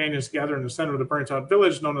 So the companions gather in the center of the burnt-out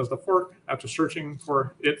village known as the Fork after searching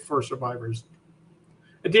for survivors.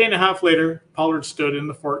 A day and a half later, Pollard stood in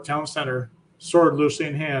the Fork town center, sword loosely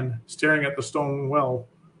in hand, staring at the stone well,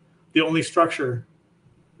 the only structure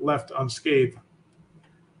left unscathed,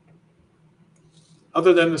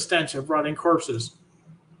 other than the stench of rotting corpses.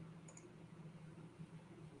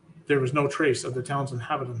 There was no trace of the town's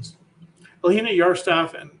inhabitants. Alhina,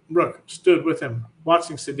 Yarstaff, and Rook stood with him,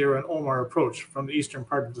 watching Sidira and Omar approach from the eastern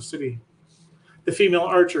part of the city. The female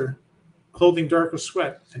archer, clothing dark with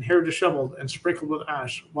sweat and hair disheveled and sprinkled with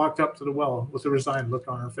ash, walked up to the well with a resigned look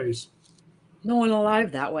on her face. No one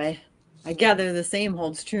alive that way. I gather the same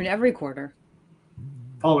holds true in every quarter.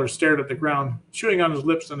 Pollard stared at the ground, chewing on his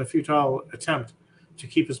lips in a futile attempt to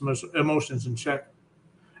keep his emotions in check.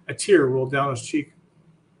 A tear rolled down his cheek.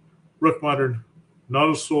 Rook muttered, "Not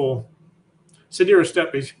a soul." Sidira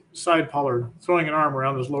stepped beside Pollard, throwing an arm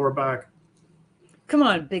around his lower back. Come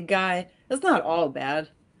on, big guy. That's not all bad.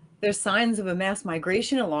 There's signs of a mass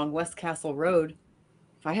migration along West Castle Road.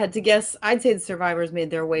 If I had to guess, I'd say the survivors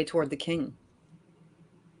made their way toward the king.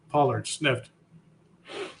 Pollard sniffed.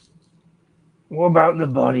 What about the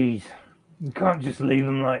bodies? We can't just leave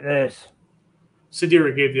them like this.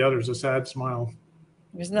 Sidira gave the others a sad smile.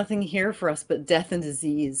 There's nothing here for us but death and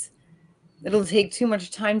disease. It'll take too much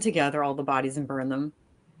time to gather all the bodies and burn them.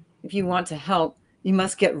 If you want to help, you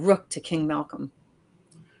must get Rook to King Malcolm.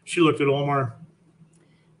 She looked at Omar.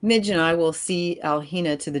 Midge and I will see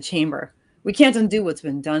Alhina to the chamber. We can't undo what's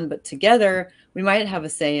been done, but together we might have a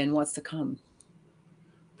say in what's to come.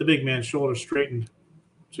 The big man's shoulders straightened.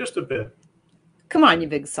 Just a bit. Come on, you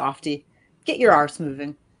big softy. Get your arse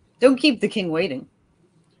moving. Don't keep the king waiting.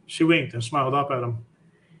 She winked and smiled up at him.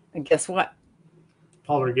 And guess what?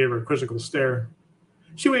 Pollard gave her a quizzical stare.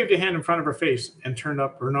 She waved a hand in front of her face and turned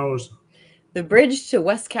up her nose. The bridge to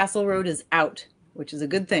West Castle Road is out, which is a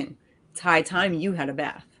good thing. It's high time you had a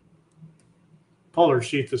bath. Pollard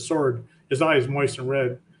sheathed his sword, his eyes moist and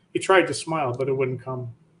red. He tried to smile, but it wouldn't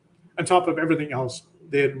come. On top of everything else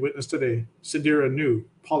they had witnessed today, Sidira knew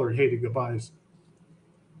Pollard hated goodbyes.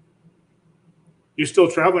 "You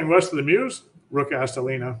still traveling west of the Mews?" Rook asked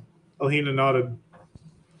Alhina. Alhina nodded.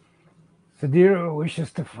 Sidira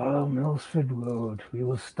wishes to follow Millsford Road. We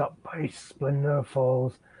will stop by Splendor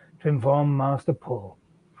Falls to inform Master Paul.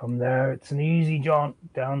 From there, it's an easy jaunt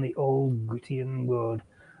down the old Gutian Road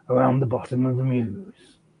around the bottom of the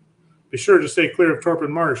Mews. "Be sure to stay clear of Torpid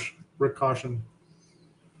Marsh," Rook cautioned.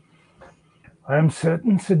 I am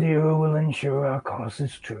certain Sidira will ensure our cause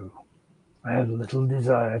is true. I have little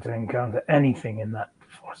desire to encounter anything in that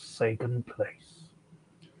forsaken place.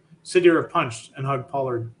 Sidira punched and hugged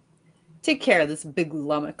Pollard. Take care of this big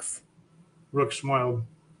lummox. Rook smiled.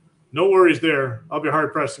 "No worries there. I'll be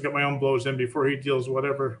hard-pressed to get my own blows in before he deals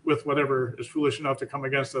with whatever is foolish enough to come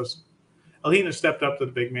against us." Alhina stepped up to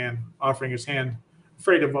the big man, offering his hand,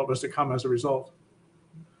 afraid of what was to come as a result.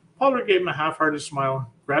 Pollard gave him a half-hearted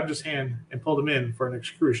smile, grabbed his hand, and pulled him in for an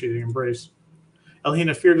excruciating embrace.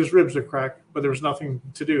 Alhina feared his ribs would crack, but there was nothing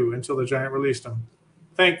to do until the giant released him.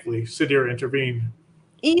 Thankfully, Sidira intervened.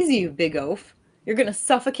 Easy, you big oaf. You're going to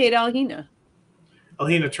suffocate Alhina.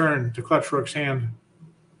 Alhina turned to clutch Rook's hand.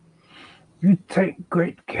 You take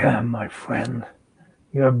great care, my friend.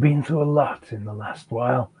 You have been through a lot in the last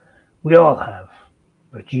while. We all have,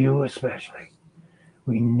 but you especially.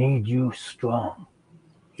 We need you strong.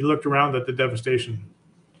 He looked around at the devastation.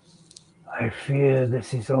 I fear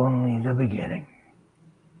this is only the beginning.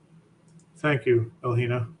 Thank you,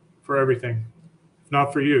 Alhina, for everything. If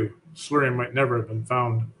not for you, Slurian might never have been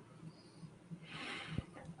found.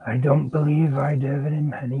 I don't believe I did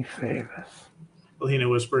him any favors. Alhina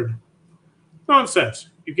whispered. Nonsense.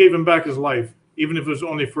 You gave him back his life, even if it was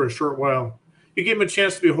only for a short while. You gave him a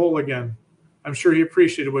chance to be whole again. I'm sure he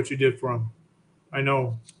appreciated what you did for him. I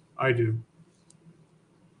know. I do.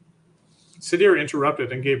 Sidira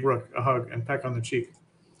interrupted and gave Rook a hug and peck on the cheek.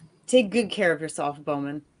 Take good care of yourself,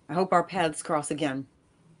 Bowman. I hope our paths cross again.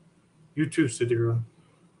 You too, Sidira.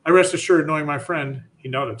 I rest assured knowing my friend, he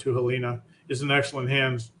nodded to Helena, is in excellent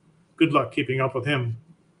hands. Good luck keeping up with him.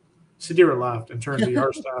 Sidira laughed and turned to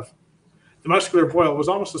Yarstaff. The muscular boy was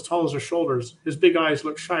almost as tall as her shoulders. His big eyes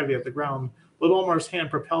looked shyly at the ground, but Omar's hand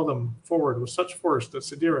propelled him forward with such force that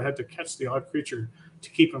Sidira had to catch the odd creature to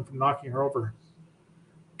keep him from knocking her over.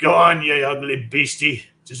 Go on, ye ugly beastie.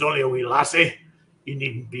 'Tis only a wee lassie. You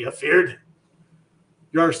needn't be afeard.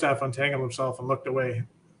 Yarstaff untangled himself and looked away.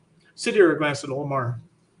 Sidira glanced at Omar.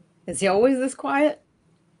 Is he always this quiet?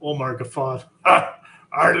 Omar guffawed. Ha!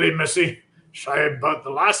 Hardly, missy. Shy about the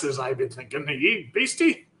lasses, I be thinking, ye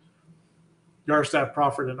beastie. Yarstaff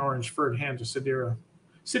proffered an orange furred hand to Sidira.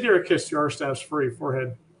 Sidira kissed Yarstaff's furry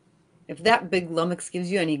forehead. If that big lummox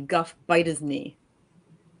gives you any guff, bite his knee.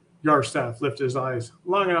 Yarstaff lifted his eyes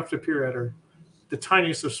long enough to peer at her, the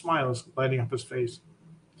tiniest of smiles lighting up his face.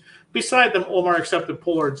 Beside them, Omar accepted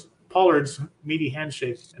Pollard's meaty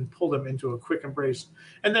handshake and pulled him into a quick embrace,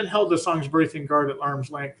 and then held the song's breathing guard at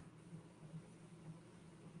arm's length.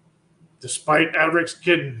 Despite Averick's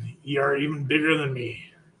kidding, ye are even bigger than me.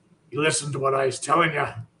 You listen to what I's telling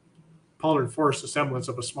ya. Pollard forced a semblance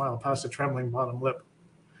of a smile past the trembling bottom lip.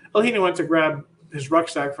 Alhina went to grab his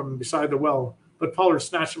rucksack from beside the well, but Pollard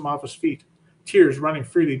snatched him off his feet, tears running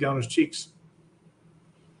freely down his cheeks.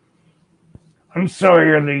 I'm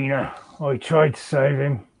sorry, Alina. I tried to save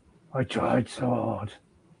him. I tried so hard.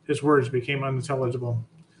 His words became unintelligible.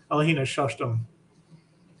 Alhina shushed him.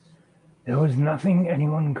 There was nothing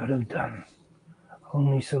anyone could have done.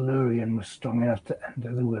 Only Silurian was strong enough to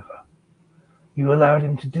enter the river. You allowed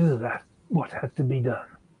him to do that, what had to be done.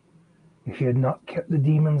 If you had not kept the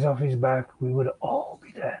demons off his back, we would all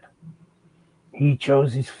be dead. He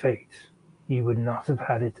chose his fate. He would not have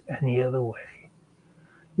had it any other way.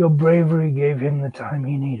 Your bravery gave him the time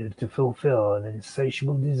he needed to fulfill an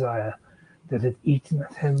insatiable desire that had eaten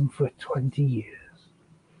at him for 20 years.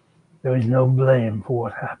 There is no blame for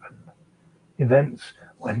what happened. Events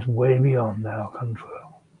went way beyond our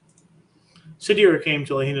control. Sidira came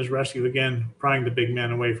to Lahina's rescue again, prying the big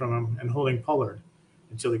man away from him and holding Pollard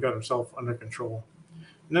until he got himself under control.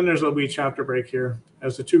 And then there's a wee chapter break here.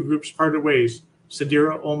 As the two groups parted ways,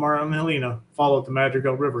 Sidira, Omar, and Helena followed the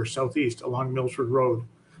Madrigal River southeast along Milford Road,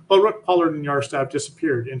 while Rook, Pollard, and Yarstaff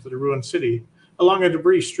disappeared into the ruined city along a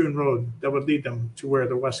debris-strewn road that would lead them to where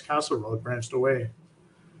the West Castle Road branched away.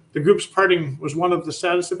 The group's parting was one of the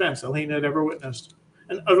saddest events Helena had ever witnessed.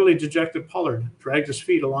 An utterly dejected Pollard dragged his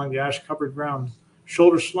feet along the ash-covered ground,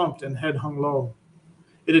 shoulders slumped and head hung low.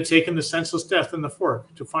 It had taken the senseless death in the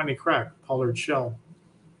fork to finally crack Pollard's shell.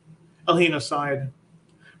 Helena sighed.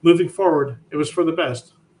 Moving forward, it was for the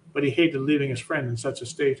best, but he hated leaving his friend in such a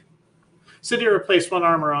state. Sidira placed one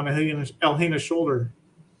arm around Helhena's shoulder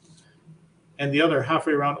and the other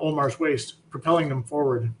halfway around Omar's waist, propelling them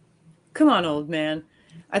forward. Come on, old man.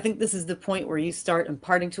 I think this is the point where you start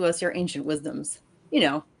imparting to us your ancient wisdoms. You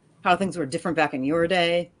know, how things were different back in your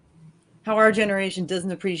day, how our generation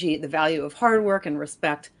doesn't appreciate the value of hard work and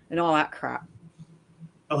respect and all that crap.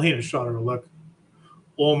 Helena shot her a look.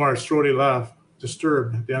 Omar's throaty laugh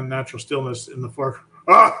disturbed the unnatural stillness in the fork.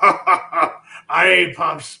 Aye,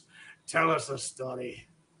 Pops, tell us a story.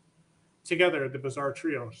 Together, the bizarre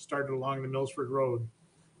trio started along the Milford Road.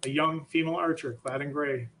 A young female archer clad in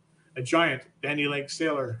gray, a giant bandy-legged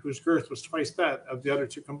sailor whose girth was twice that of the other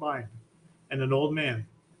two combined, and an old man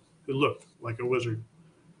who looked like a wizard.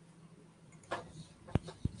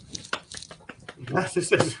 That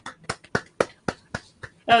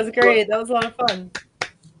was great. That was a lot of fun.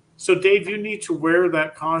 So, Dave, you need to wear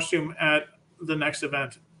that costume at the next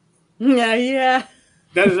event. Yeah.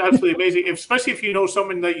 That is absolutely amazing, especially if you know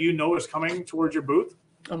someone that you know is coming towards your booth.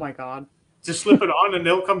 Oh, my God. Just slip it on, and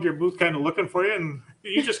they'll come to your booth kind of looking for you, and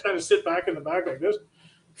you just kind of sit back in the back like this.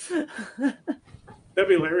 That'd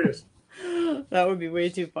be hilarious. That would be way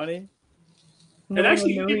too funny. And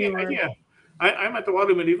actually, you give me an idea. I'm at the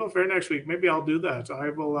Waterloo Medieval Fair next week. Maybe I'll do that.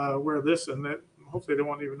 I will wear this, and that hopefully they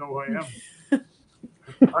won't even know who I am.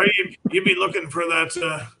 You be looking for that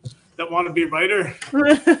wannabe writer.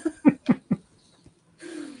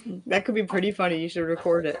 That could be pretty funny. You should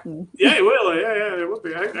record it. Yeah, it will. Yeah, it will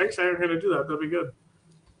be. Actually, I'm going to do that. That'll be good.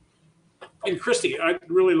 And Christie, I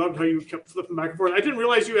really loved how you kept flipping back and forth. I didn't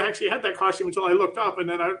realize you actually had that costume until I looked up, and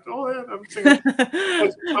then I'm thinking,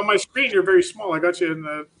 on my screen you're very small. I got you in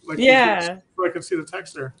the so I can see the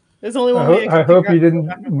text there. There's only one way. I hope you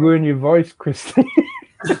didn't ruin your voice, Christie.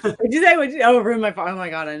 What'd you say? Ruin my voice? Oh my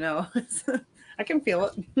God, I know. I can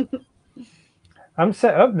feel it. I'm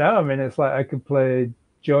set up now. I mean, it's like I could play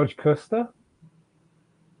George Custer,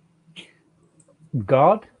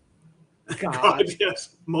 God,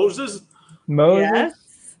 yes, Moses,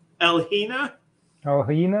 yes. Helena,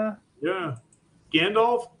 yeah,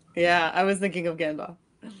 Gandalf, yeah. I was thinking of Gandalf.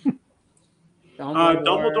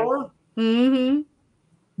 Dumbledore.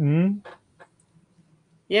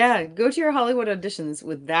 Yeah, go to your Hollywood auditions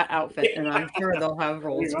with that outfit, and I'm sure they'll have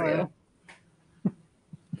roles for you.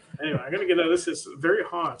 Anyway, I'm gonna get out. This is very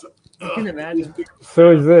hot. I can imagine.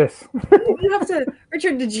 So is this. Did you have to,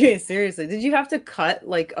 Richard? Did you have to cut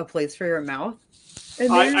like a place for your mouth?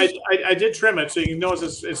 I did trim it, so you can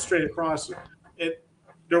notice it's straight across.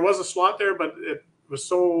 There was a slot there, but it was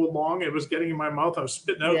so long it was getting in my mouth. I was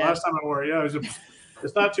spitting out last time I wore it. Yeah,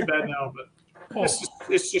 it's not too bad now, but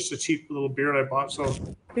it's just a cheap little beard I bought. So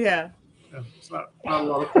yeah. Yeah, it's not a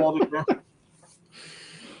lot of quality there.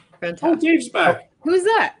 Fantastic. Oh, Dave's back. Who's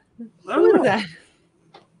that? Who is that?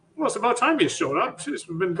 Well, it's about time he showed up. Jeez,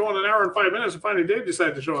 we've been going an hour and 5 minutes, and finally Dave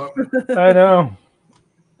decided to show up. I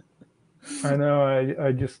know.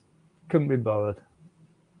 I just couldn't be bothered.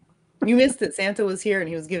 You missed that Santa was here and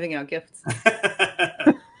he was giving out gifts.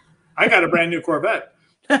 I got a brand new Corvette.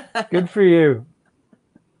 Good for you.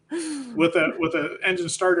 With a engine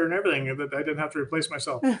starter and everything that I didn't have to replace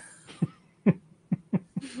myself.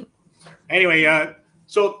 Anyway,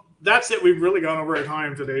 so that's it. We've really gone over our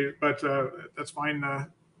time today, but that's fine.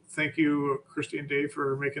 Thank you, Christie and Dave,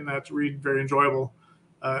 for making that read very enjoyable.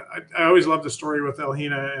 I always love the story with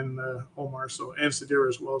Elhina and Omar, and Sadir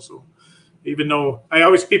as well. So even though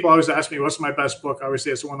people always ask me what's my best book, I always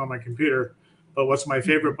say it's the one on my computer. But what's my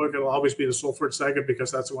favorite book? It'll always be the Soulford Saga, because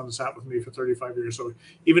that's the one that's sat with me for 35 years. So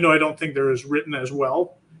even though I don't think they're as written as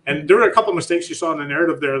well, and there were a couple of mistakes you saw in the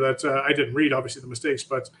narrative there that I didn't read, obviously the mistakes,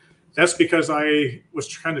 but that's because I was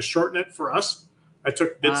trying to shorten it for us. I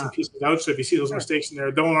took bits and pieces out. So if you see those mistakes in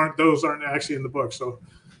there, those aren't actually in the book. So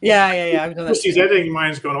yeah. I've done that. Christie's editing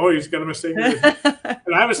mind's going, oh, he's got a mistake.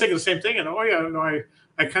 And I was thinking the same thing. And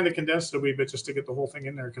I kind of condensed it a wee bit just to get the whole thing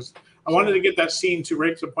in there, because I wanted to get that scene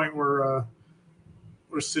right to the point where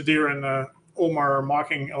Sadir and Omar are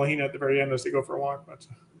mocking Elhina at the very end as they go for a walk. But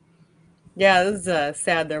yeah, this is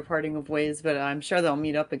sad they're parting of ways, but I'm sure they'll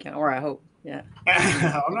meet up again, or I hope. Yeah.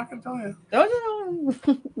 I'm not going to tell you. No.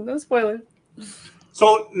 No spoilers.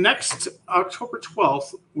 So next October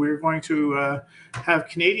 12th, we're going to have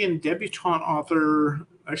Canadian debutante author,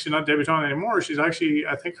 actually not debutante anymore. She's actually,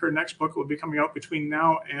 I think her next book will be coming out between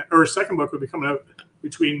now or her second book will be coming out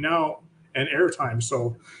between now and airtime.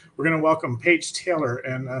 So we're going to welcome Paige Taylor.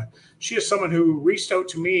 And she is someone who reached out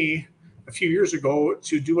to me a few years ago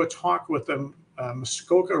to do a talk with the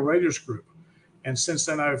Muskoka Writers Group. And since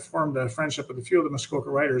then, I've formed a friendship with a few of the Muskoka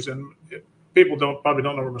writers. And people probably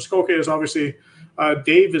don't know where Muskoka is. Obviously,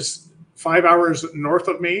 Dave is 5 hours north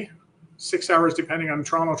of me, 6 hours depending on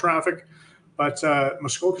Toronto traffic. But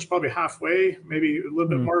Muskoka is probably halfway, maybe a little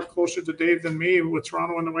bit more closer to Dave than me with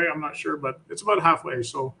Toronto in the way. I'm not sure, but it's about halfway.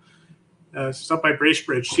 So it's up by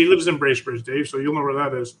Bracebridge. She lives in Bracebridge, Dave, so you'll know where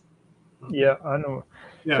that is. Yeah, I know.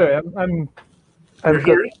 Yeah. Sorry,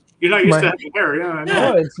 You're not used to having hair, yeah. I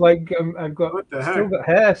know. No, it's like I've got still got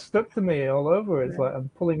hair stuck to me all over. It's like I'm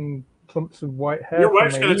pulling clumps of white hair. Your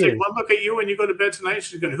wife's going to take one look at you when you go to bed tonight.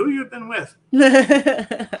 She's going, who you been with?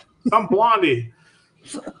 Some blondie.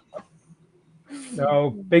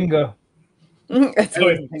 No, bingo.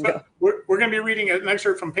 Anyway, so we're going to be reading an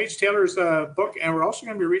excerpt from Paige Taylor's book, and we're also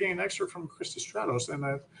going to be reading an excerpt from Christie Stratos.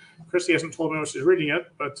 And Christie hasn't told me what she's reading yet,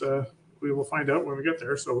 but we will find out when we get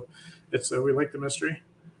there. So it's we like the mystery.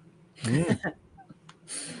 I'm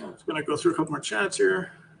just going to go through a couple more chats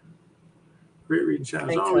here. Great reading chat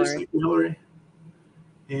as always. Thank you, Hillary.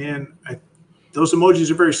 And those emojis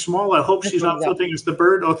are very small. I hope she's not flipping as the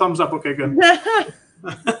bird. Oh, thumbs up. Okay, good.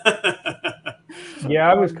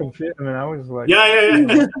 Yeah, I was confused. I mean, I was like, yeah.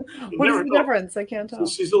 What is the difference? I can't tell.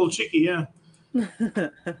 She's a little cheeky, yeah.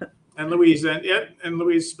 And Louise, and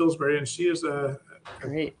Louise Spilsbury, and she is a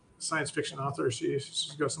great science fiction author.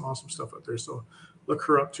 She's got some awesome stuff out there. So look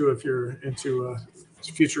her up too if you're into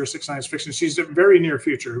futuristic science fiction. She's a very near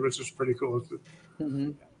future, which is pretty cool.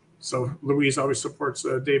 So Louise always supports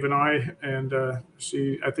Dave and I, and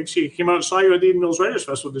I think she came out and saw you at the Eden Mills Writers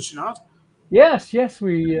Festival, did she not? Yes,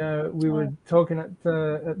 we were talking at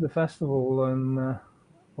the festival and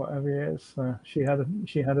whatever it is. She had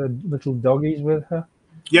a little doggies with her.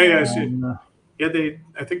 Yeah.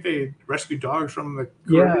 I think they rescue dogs from the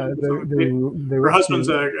Caribbean. Her husband's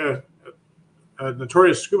a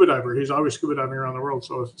notorious scuba diver. He's always scuba diving around the world,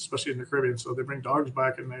 so especially in the Caribbean. So they bring dogs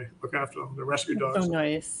back and they look after them. They rescue dogs. So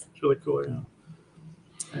nice. It's really cool.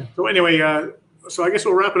 Yeah. So anyway, so I guess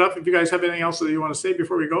we'll wrap it up. If you guys have anything else that you want to say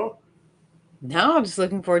before we go. No, I'm just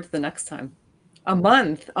looking forward to the next time. A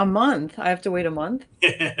month. I have to wait a month.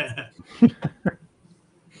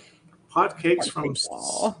 Hot cakes from.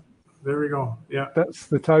 There we go. Yeah, that's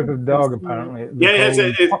the type of dog apparently. Yeah,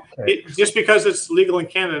 just because it's legal in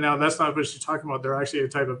Canada now, that's not what she's talking about. They're actually a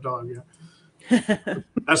type of dog. Yeah,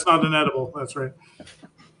 that's not an edible. That's right.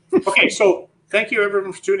 Okay, so thank you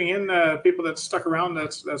everyone for tuning in. People that stuck around,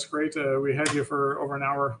 that's great. We had you for over an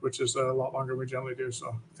hour, which is a lot longer than we generally do.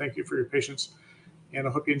 So thank you for your patience, and I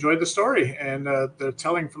hope you enjoyed the story. And the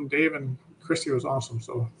telling from Dave and Christie was awesome.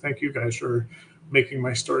 So thank you guys for making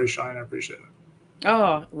my story shine. I appreciate it.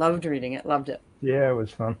 Oh, loved reading it. Loved it. Yeah, it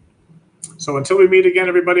was fun. So until we meet again,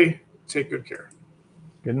 everybody, take good care.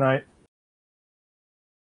 Good night.